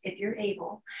foot if you're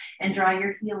able, and draw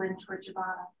your heel in towards your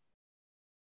bottom.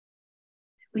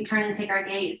 We turn and take our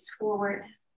gaze forward.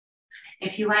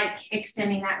 If you like,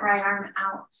 extending that right arm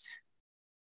out.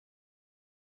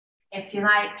 If you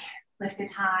like, lift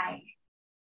it high.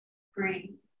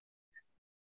 Breathe.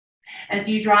 As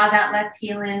you draw that left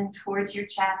heel in towards your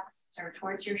chest or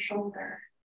towards your shoulder,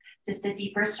 just a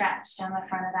deeper stretch down the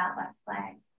front of that left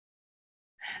leg.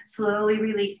 Slowly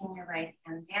releasing your right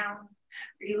hand down.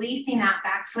 Releasing that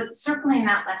back foot, circling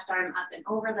that left arm up and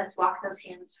over. Let's walk those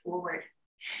hands forward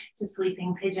to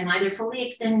sleeping pigeon, either fully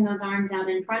extending those arms out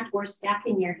in front or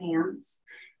stacking your hands,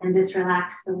 and just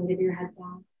relax the weight of your head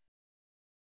down.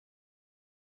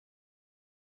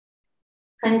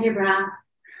 Find your breath.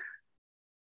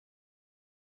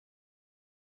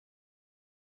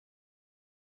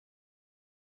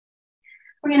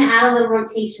 We're going to add a little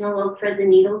rotation, a little thread the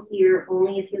needle here,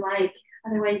 only if you like.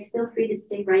 Otherwise, feel free to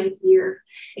stay right here.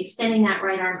 Extending that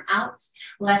right arm out.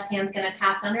 Left hand's going to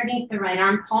pass underneath the right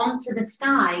arm, palm to the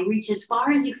sky. Reach as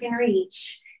far as you can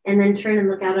reach, and then turn and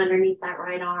look out underneath that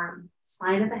right arm.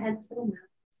 Side of the head to the mat.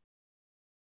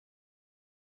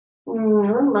 A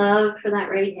little love for that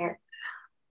right hip.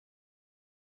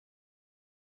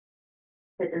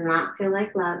 If it does not feel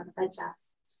like love,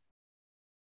 adjust.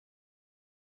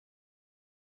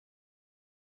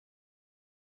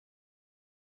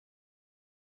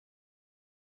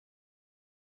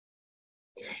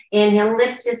 Inhale,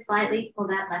 lift just slightly, pull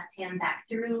that left hand back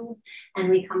through, and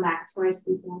we come back to our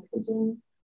sleeping pigeon.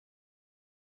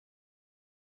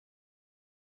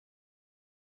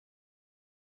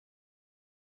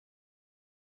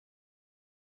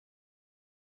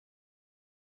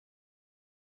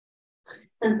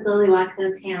 And slowly walk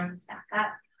those hands back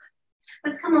up.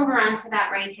 Let's come over onto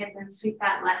that right hip and sweep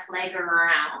that left leg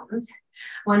around.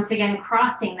 Once again,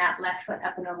 crossing that left foot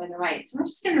up and over the right. So we're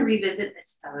just going to revisit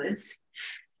this pose,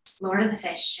 Lord of the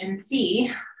Fish, and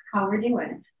see how we're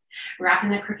doing.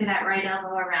 Wrapping the crook of that right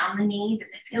elbow around the knee.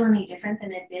 Does it feel any different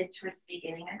than it did towards the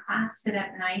beginning of class? Sit up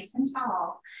nice and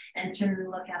tall and turn and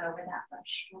look out over that left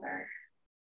shoulder.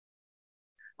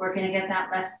 We're going to get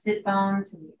that left sit bone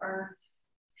to the earth,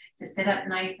 to sit up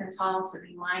nice and tall. So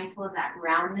be mindful of that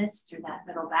roundness through that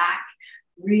middle back.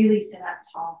 Really sit up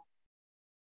tall.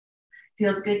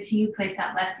 Feels good to you, place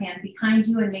that left hand behind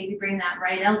you and maybe bring that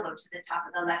right elbow to the top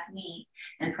of the left knee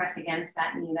and press against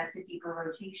that knee. That's a deeper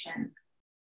rotation.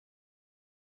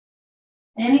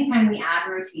 Anytime we add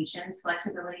rotations,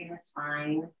 flexibility in the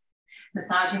spine,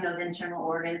 massaging those internal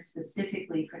organs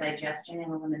specifically for digestion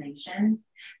and elimination.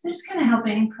 So just kind of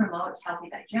helping promote healthy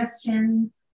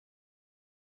digestion.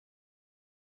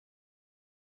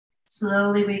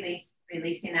 Slowly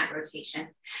releasing that rotation,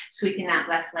 sweeping that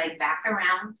left leg back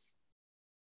around.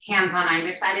 Hands on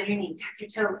either side of your knee, tuck your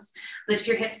toes, lift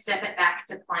your hips, step it back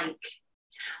to plank.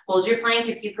 Hold your plank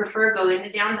if you prefer, go into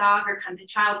down dog or come to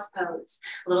child's pose.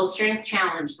 A little strength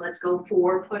challenge. Let's go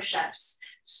 4 push-ups.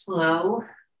 Slow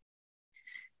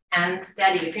and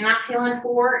steady. If you're not feeling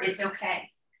 4, it's okay.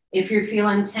 If you're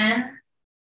feeling 10,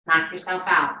 knock yourself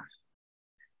out.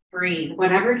 Breathe.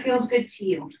 Whatever feels good to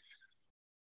you.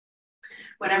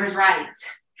 Whatever's right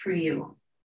for you.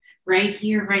 Right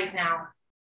here, right now.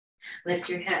 Lift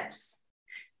your hips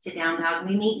to down dog.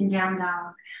 We meet in down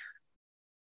dog.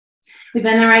 We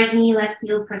bend the right knee, left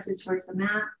heel presses towards the mat.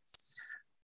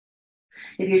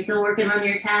 If you're still working on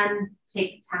your 10,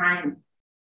 take time.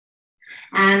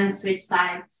 And switch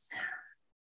sides.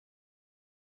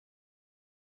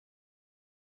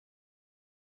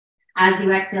 As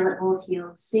you exhale, let both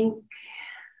heels sink.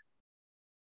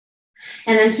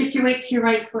 And then shift your weight to your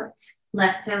right foot,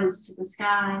 left toes to the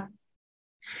sky.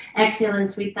 Exhale and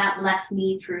sweep that left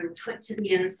knee through, twist to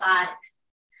the inside.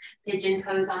 Pigeon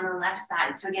pose on the left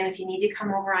side. So again, if you need to come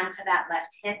over onto that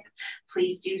left hip,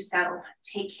 please do so.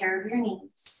 Take care of your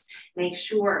knees. Make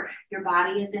sure your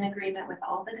body is in agreement with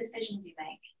all the decisions you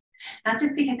make. Not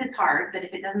just because it's hard, but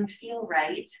if it doesn't feel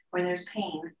right or there's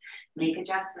pain, make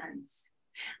adjustments.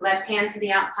 Left hand to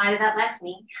the outside of that left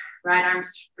knee. Right arm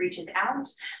reaches out,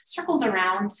 circles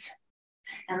around,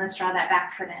 and let's draw that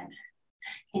back foot in.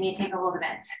 Can you take a hold of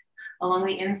it? Along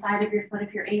the inside of your foot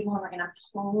if you're able, and we're going to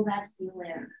pull that heel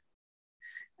in.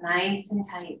 Nice and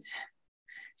tight.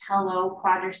 Hello,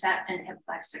 quadricep and hip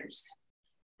flexors.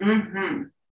 Feeling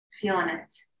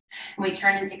it. And we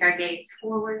turn and take our gaze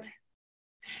forward.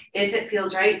 If it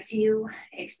feels right to you,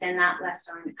 extend that left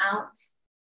arm out.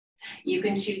 You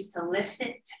can choose to lift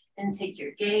it and take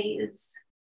your gaze.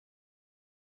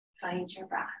 Find your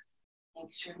breath.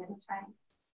 Make sure that it's right.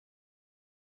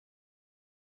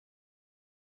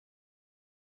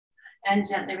 And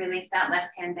gently release that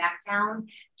left hand back down.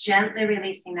 Gently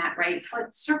releasing that right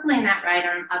foot, circling that right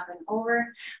arm up and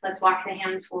over. Let's walk the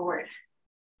hands forward.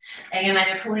 Again,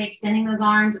 either fully extending those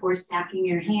arms or stacking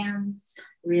your hands.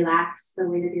 Relax the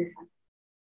weight of your head.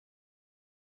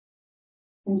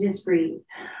 And just breathe.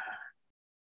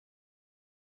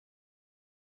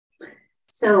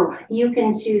 So you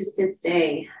can choose to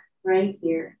stay right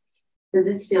here because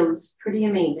this feels pretty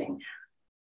amazing.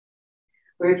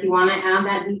 Or if you want to add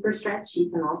that deeper stretch,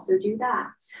 you can also do that.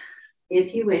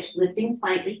 If you wish, lifting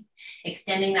slightly,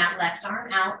 extending that left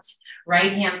arm out.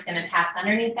 Right hand's going to pass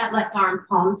underneath that left arm,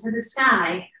 palm to the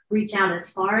sky. Reach out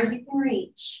as far as you can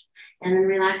reach. And then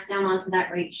relax down onto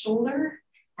that right shoulder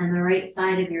and the right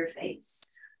side of your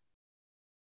face.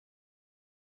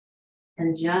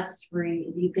 And just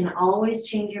breathe. You can always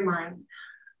change your mind.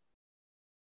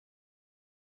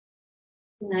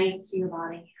 Be nice to your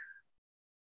body.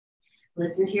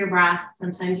 Listen to your breath.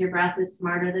 Sometimes your breath is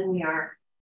smarter than we are.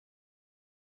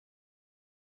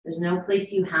 There's no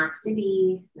place you have to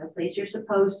be, no place you're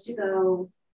supposed to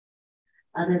go,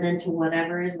 other than to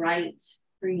whatever is right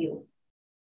for you.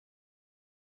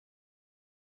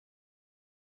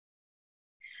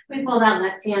 We pull that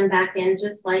left hand back in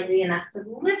just slightly enough to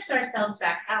lift ourselves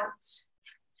back out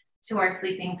to our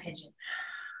sleeping pigeon.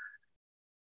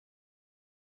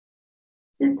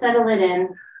 Just settle it in.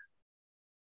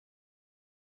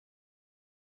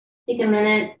 Take a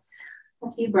minute,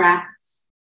 a few breaths,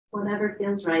 whatever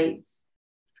feels right.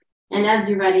 And as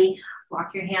you're ready,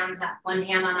 walk your hands up, one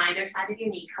hand on either side of your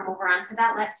knee. Come over onto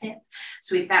that left hip.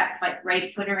 Sweep that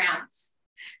right foot around.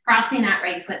 Crossing that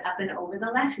right foot up and over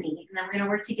the left knee. And then we're going to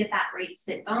work to get that right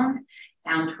sit bone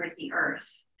down towards the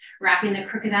earth. Wrapping the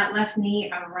crook of that left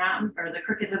knee around, or the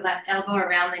crook of the left elbow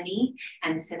around the knee,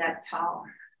 and sit up tall.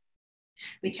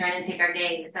 We turn and take our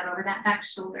gaze out over that back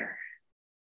shoulder.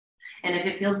 And if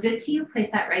it feels good to you,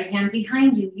 place that right hand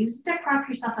behind you. Use it to prop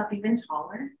yourself up even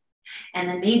taller. And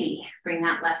then maybe bring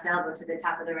that left elbow to the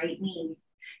top of the right knee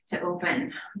to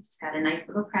open. We just got a nice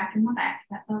little crack in the back.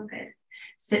 That felt good.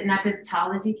 Sitting up as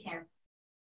tall as you can.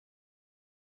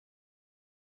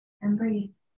 And breathe.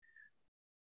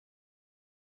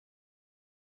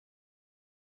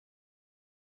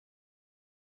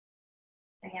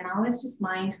 Again, always just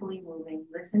mindfully moving,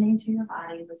 listening to your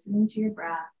body, listening to your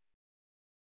breath,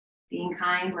 being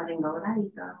kind, letting go of that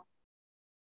ego,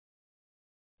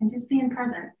 and just being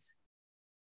present.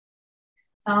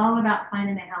 It's all about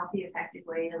finding a healthy, effective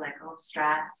way to let go of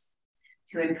stress,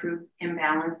 to improve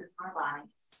imbalances in our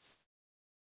bodies.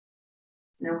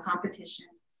 No competitions.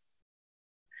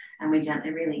 And we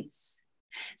gently release.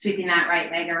 Sweeping that right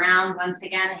leg around. Once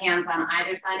again, hands on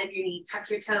either side of your knee. Tuck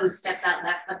your toes. Step that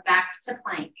left foot back to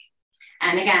plank.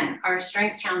 And again, our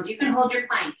strength challenge. You can hold your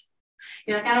plank.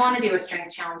 You're like, I don't want to do a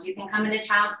strength challenge. You can come into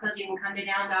child's pose. You can come to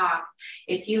down dog.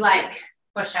 If you like,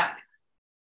 push up.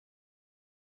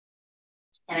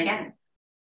 And again.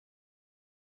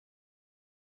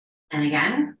 And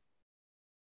again.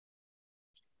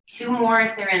 2 more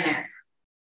if they're in there.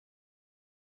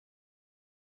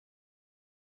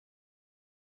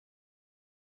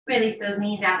 Release those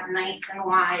knees out nice and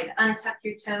wide. Untuck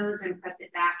your toes and press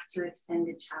it back to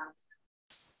extended child's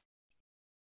pose.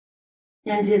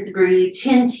 And just breathe,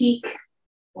 chin, cheek,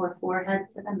 or forehead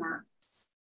to the mat.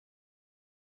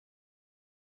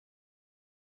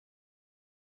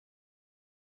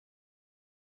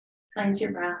 Find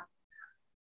your breath.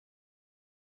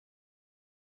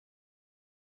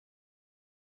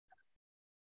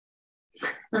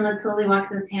 And let's slowly walk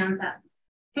those hands up.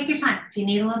 Take your time. If you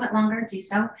need a little bit longer, do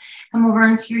so. Come over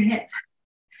onto your hip.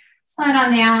 Slide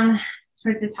on down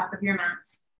towards the top of your mat.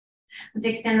 Let's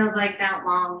extend those legs out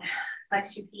long.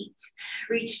 Flex your feet.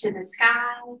 Reach to the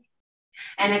sky.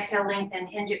 And exhale, lengthen.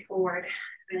 Hinge it forward.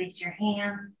 Release your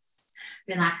hands.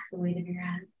 Relax the weight of your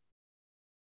head.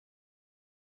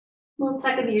 Little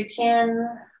tuck of your chin.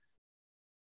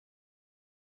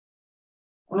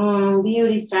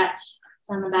 Beauty stretch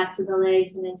down the backs of the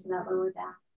legs and into that lower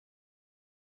back.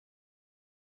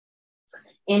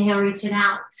 Inhale, reach it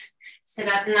out. Sit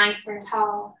up nice and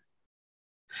tall.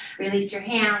 Release your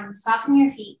hands, soften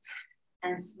your feet,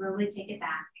 and slowly take it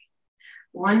back.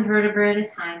 1 vertebra at a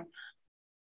time.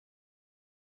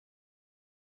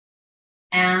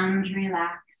 And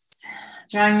relax.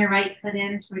 Drawing your right foot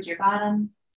in towards your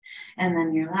bottom, and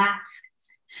then your left.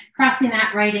 Crossing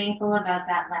that right ankle above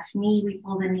that left knee. We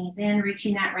pull the knees in,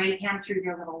 reaching that right hand through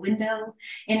your little window.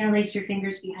 Interlace your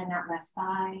fingers behind that left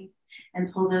thigh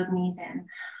and pull those knees in.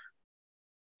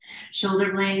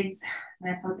 Shoulder blades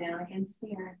nestle down against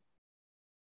the earth.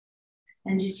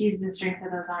 And just use the strength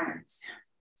of those arms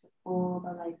to pull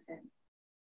the legs in.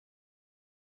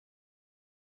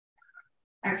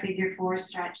 Our figure 4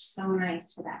 stretch, so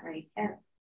nice for that right hip.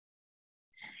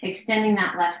 Extending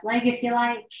that left leg if you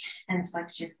like, and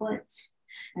flex your foot.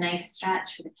 Nice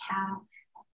stretch for the calf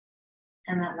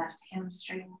and that left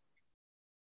hamstring.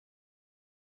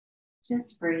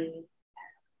 Just breathe.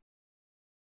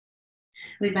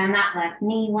 We bend that left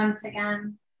knee once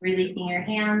again, releasing your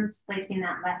hands, placing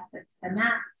that left foot to the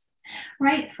mat,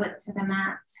 right foot to the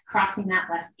mat, crossing that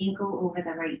left ankle over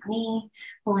the right knee,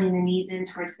 pulling the knees in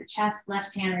towards the chest,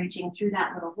 left hand reaching through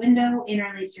that little window,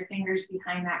 interlace your fingers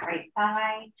behind that right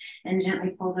thigh, and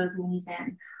gently pull those knees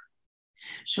in.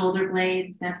 Shoulder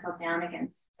blades nestle down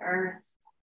against the earth.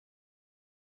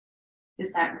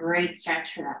 Just that great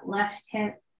stretch for that left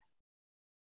hip.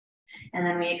 And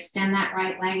then we extend that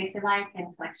right leg if you like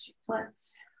and flex your foot.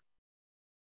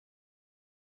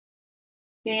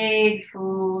 Big,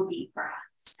 full, deep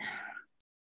breaths.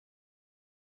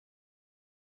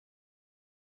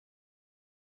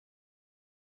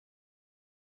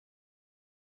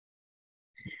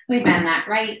 We bend that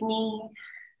right knee,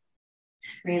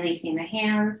 releasing the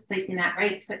hands, placing that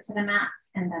right foot to the mat,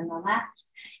 and then the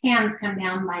left. Hands come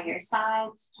down by your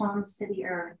sides, palms to the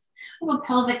earth. A little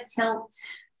pelvic tilt,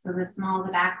 so the small of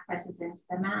the back presses into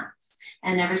the mat.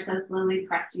 And ever so slowly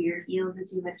press through your heels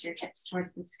as you lift your hips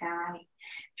towards the sky,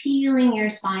 peeling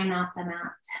your spine off the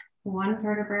mat, 1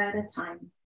 vertebra at a time,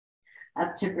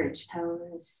 up to bridge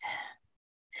pose.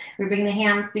 We bring the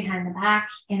hands behind the back,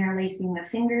 interlacing the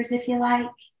fingers if you like,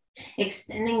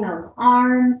 extending those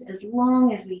arms as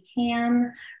long as we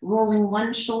can, rolling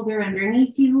one shoulder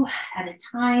underneath you at a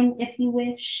time if you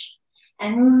wish,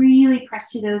 and really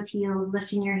press through those heels,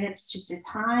 lifting your hips just as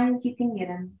high as you can get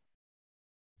them.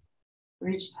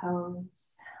 Bridge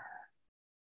pose.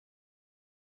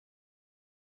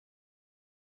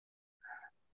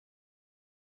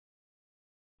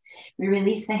 We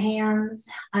release the hands,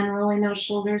 unrolling those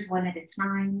shoulders one at a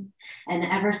time, and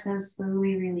ever so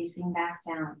slowly releasing back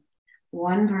down,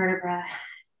 one vertebra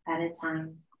at a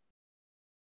time.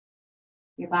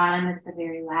 Your bottom is the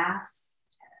very last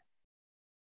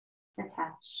to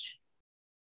touch.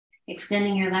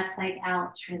 Extending your left leg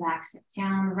out to relax it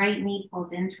down. Right knee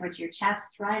pulls in towards your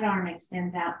chest. Right arm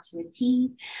extends out to a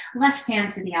T. Left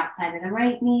hand to the outside of the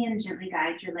right knee and gently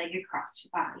guide your leg across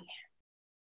your body.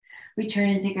 We turn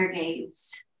and take our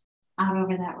gaze out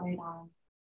over that right arm.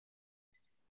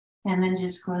 And then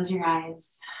just close your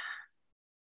eyes.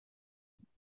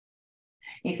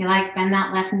 If you like, bend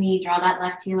that left knee, draw that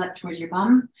left heel up towards your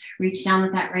bum. Reach down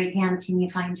with that right hand. Can you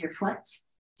find your foot?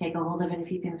 Take a hold of it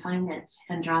if you can find it,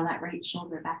 and draw that right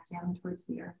shoulder back down towards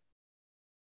the earth.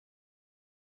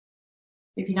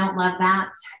 If you don't love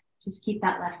that, just keep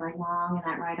that left leg long and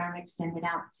that right arm extended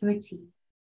out to a T.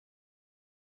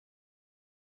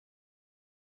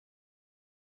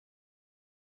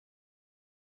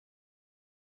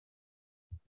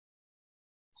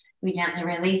 We gently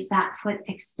release that foot,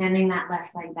 extending that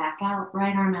left leg back out,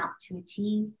 right arm out to a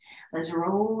T. Let's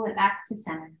roll it back to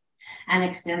center. And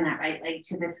extend that right leg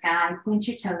to the sky. Point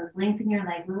your toes, lengthen your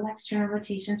leg, little external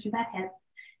rotation through that hip,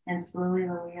 and slowly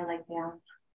lower your leg down.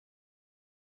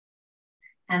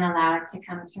 And allow it to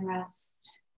come to rest.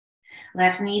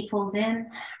 Left knee pulls in,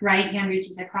 right hand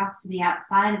reaches across to the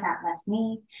outside of that left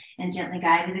knee, and gently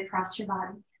guide it across your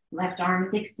body. Left arm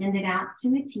is extended out to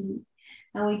a T,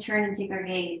 and we turn and take our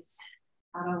gaze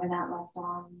out over that left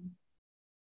arm.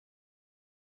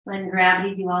 Letting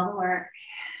gravity do all the work.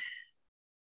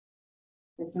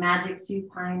 This magic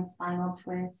supine spinal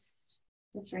twist,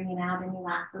 just bringing out any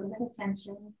last little bit of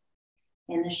tension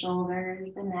in the shoulders,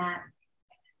 the neck,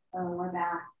 the lower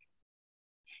back.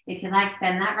 If you like,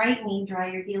 bend that right knee, draw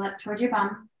your heel up toward your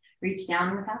bum, reach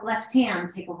down with that left hand,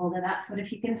 take a hold of that foot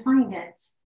if you can find it,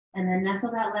 and then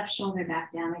nestle that left shoulder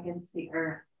back down against the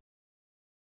earth.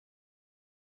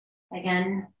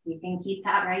 Again, you can keep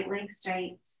that right leg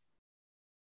straight.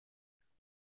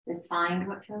 Just find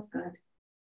what feels good.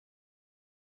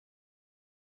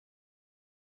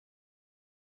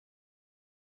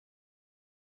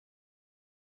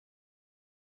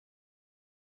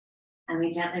 And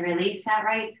we gently release that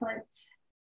right foot.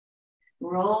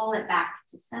 Roll it back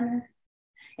to center.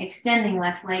 Extending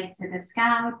left leg to the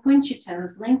sky. Point your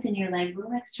toes, lengthen your leg,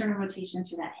 little external rotation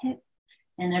through that hip.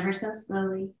 And ever so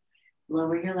slowly,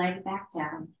 lower your leg back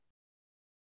down.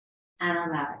 And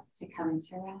allow it to come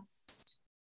to rest.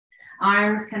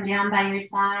 Arms come down by your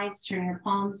sides. Turn your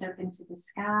palms open to the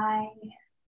sky.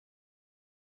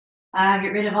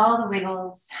 Get rid of all the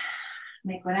wiggles.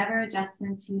 Make whatever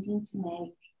adjustments you need to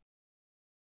make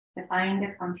to find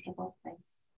a comfortable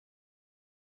place.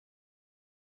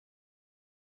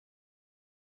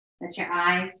 Let your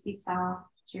eyes be soft,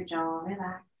 your jaw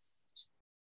relaxed.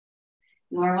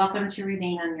 You are welcome to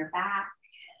remain on your back,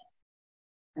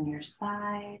 on your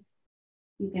side.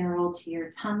 You can roll to your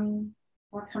tummy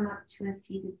or come up to a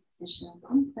seated position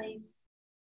someplace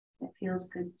that feels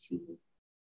good to you.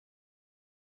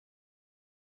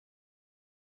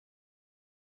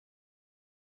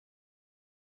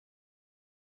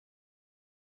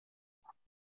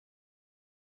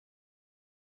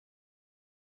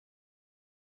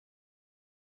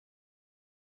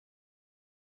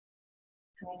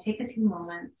 And we take a few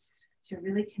moments to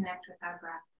really connect with our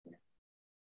breath here,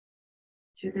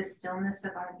 through the stillness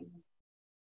of our being.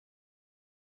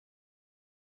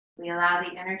 We allow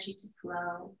the energy to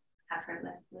flow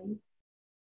effortlessly,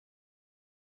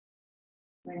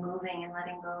 removing and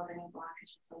letting go of any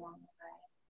blockages along the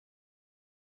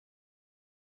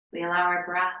way. We allow our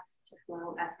breath to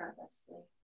flow effortlessly,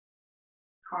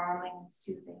 calming and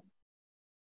soothing.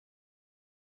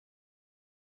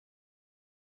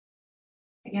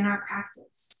 Again, our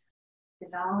practice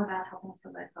is all about helping to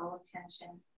let go of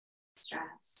tension,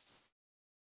 stress,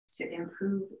 to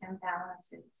improve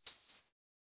imbalances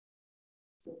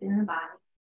within the body,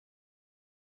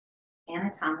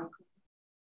 anatomically.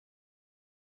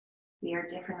 We are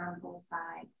different on both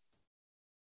sides.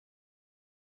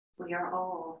 We are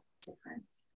all different.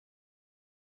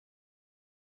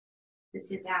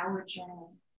 This is our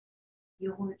journey,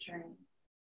 your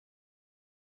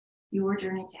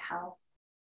journey to health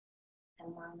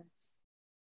and wellness,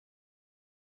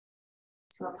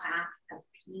 to a path of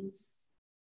peace,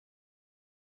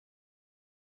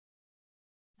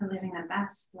 to living the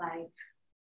best life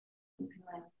you can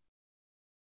live.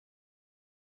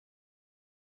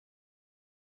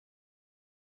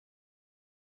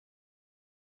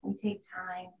 We take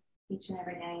time each and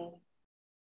every day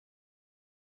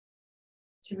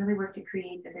to really work to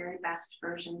create the very best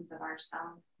versions of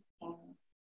ourselves we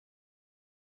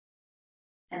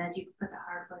And as you put the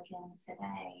hard work in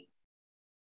today,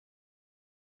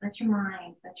 let your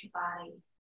mind, let your body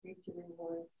read through the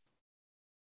words.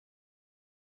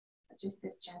 So just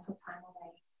this gentle time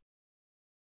away.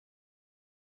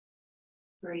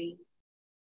 Breathe.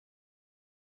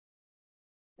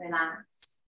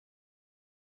 Relax.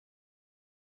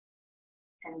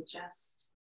 And just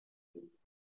be.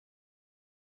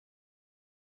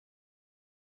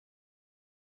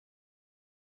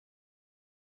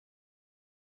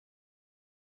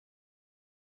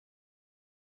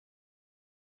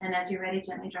 And as you're ready,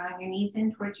 gently drawing your knees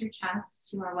in towards your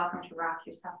chest, you are welcome to rock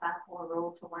yourself up or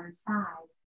roll to one side.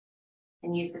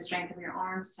 And use the strength of your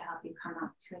arms to help you come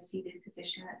up to a seated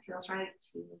position that feels right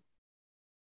to you.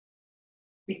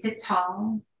 We sit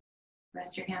tall,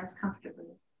 rest your hands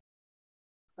comfortably.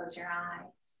 Close your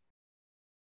eyes.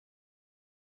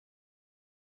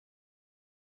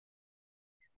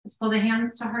 Let's pull the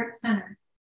hands to heart center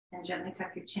and gently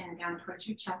tuck your chin down towards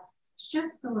your chest,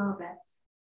 just a little bit.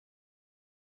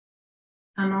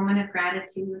 A moment of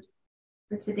gratitude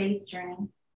for today's journey,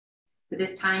 for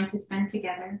this time to spend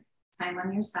together, time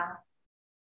on yourself.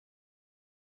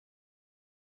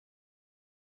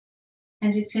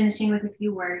 And just finishing with a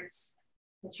few words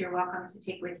that you're welcome to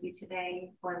take with you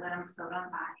today or let them float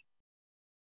on by.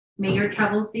 May your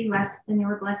troubles be less than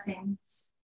your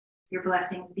blessings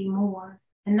be more,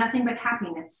 and nothing but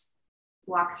happiness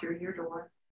walk through your door.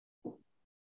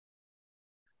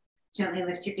 Gently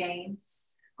lift your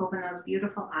gaze, open those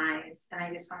beautiful eyes, and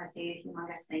I just want to say a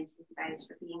humongous thank you guys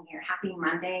for being here. Happy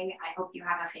Monday. I hope you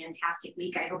have a fantastic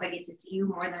week. I hope I get to see you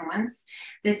more than once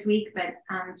this week, but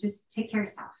just take care of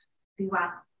yourself. Be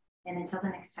well. And until the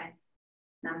next time,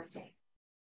 namaste.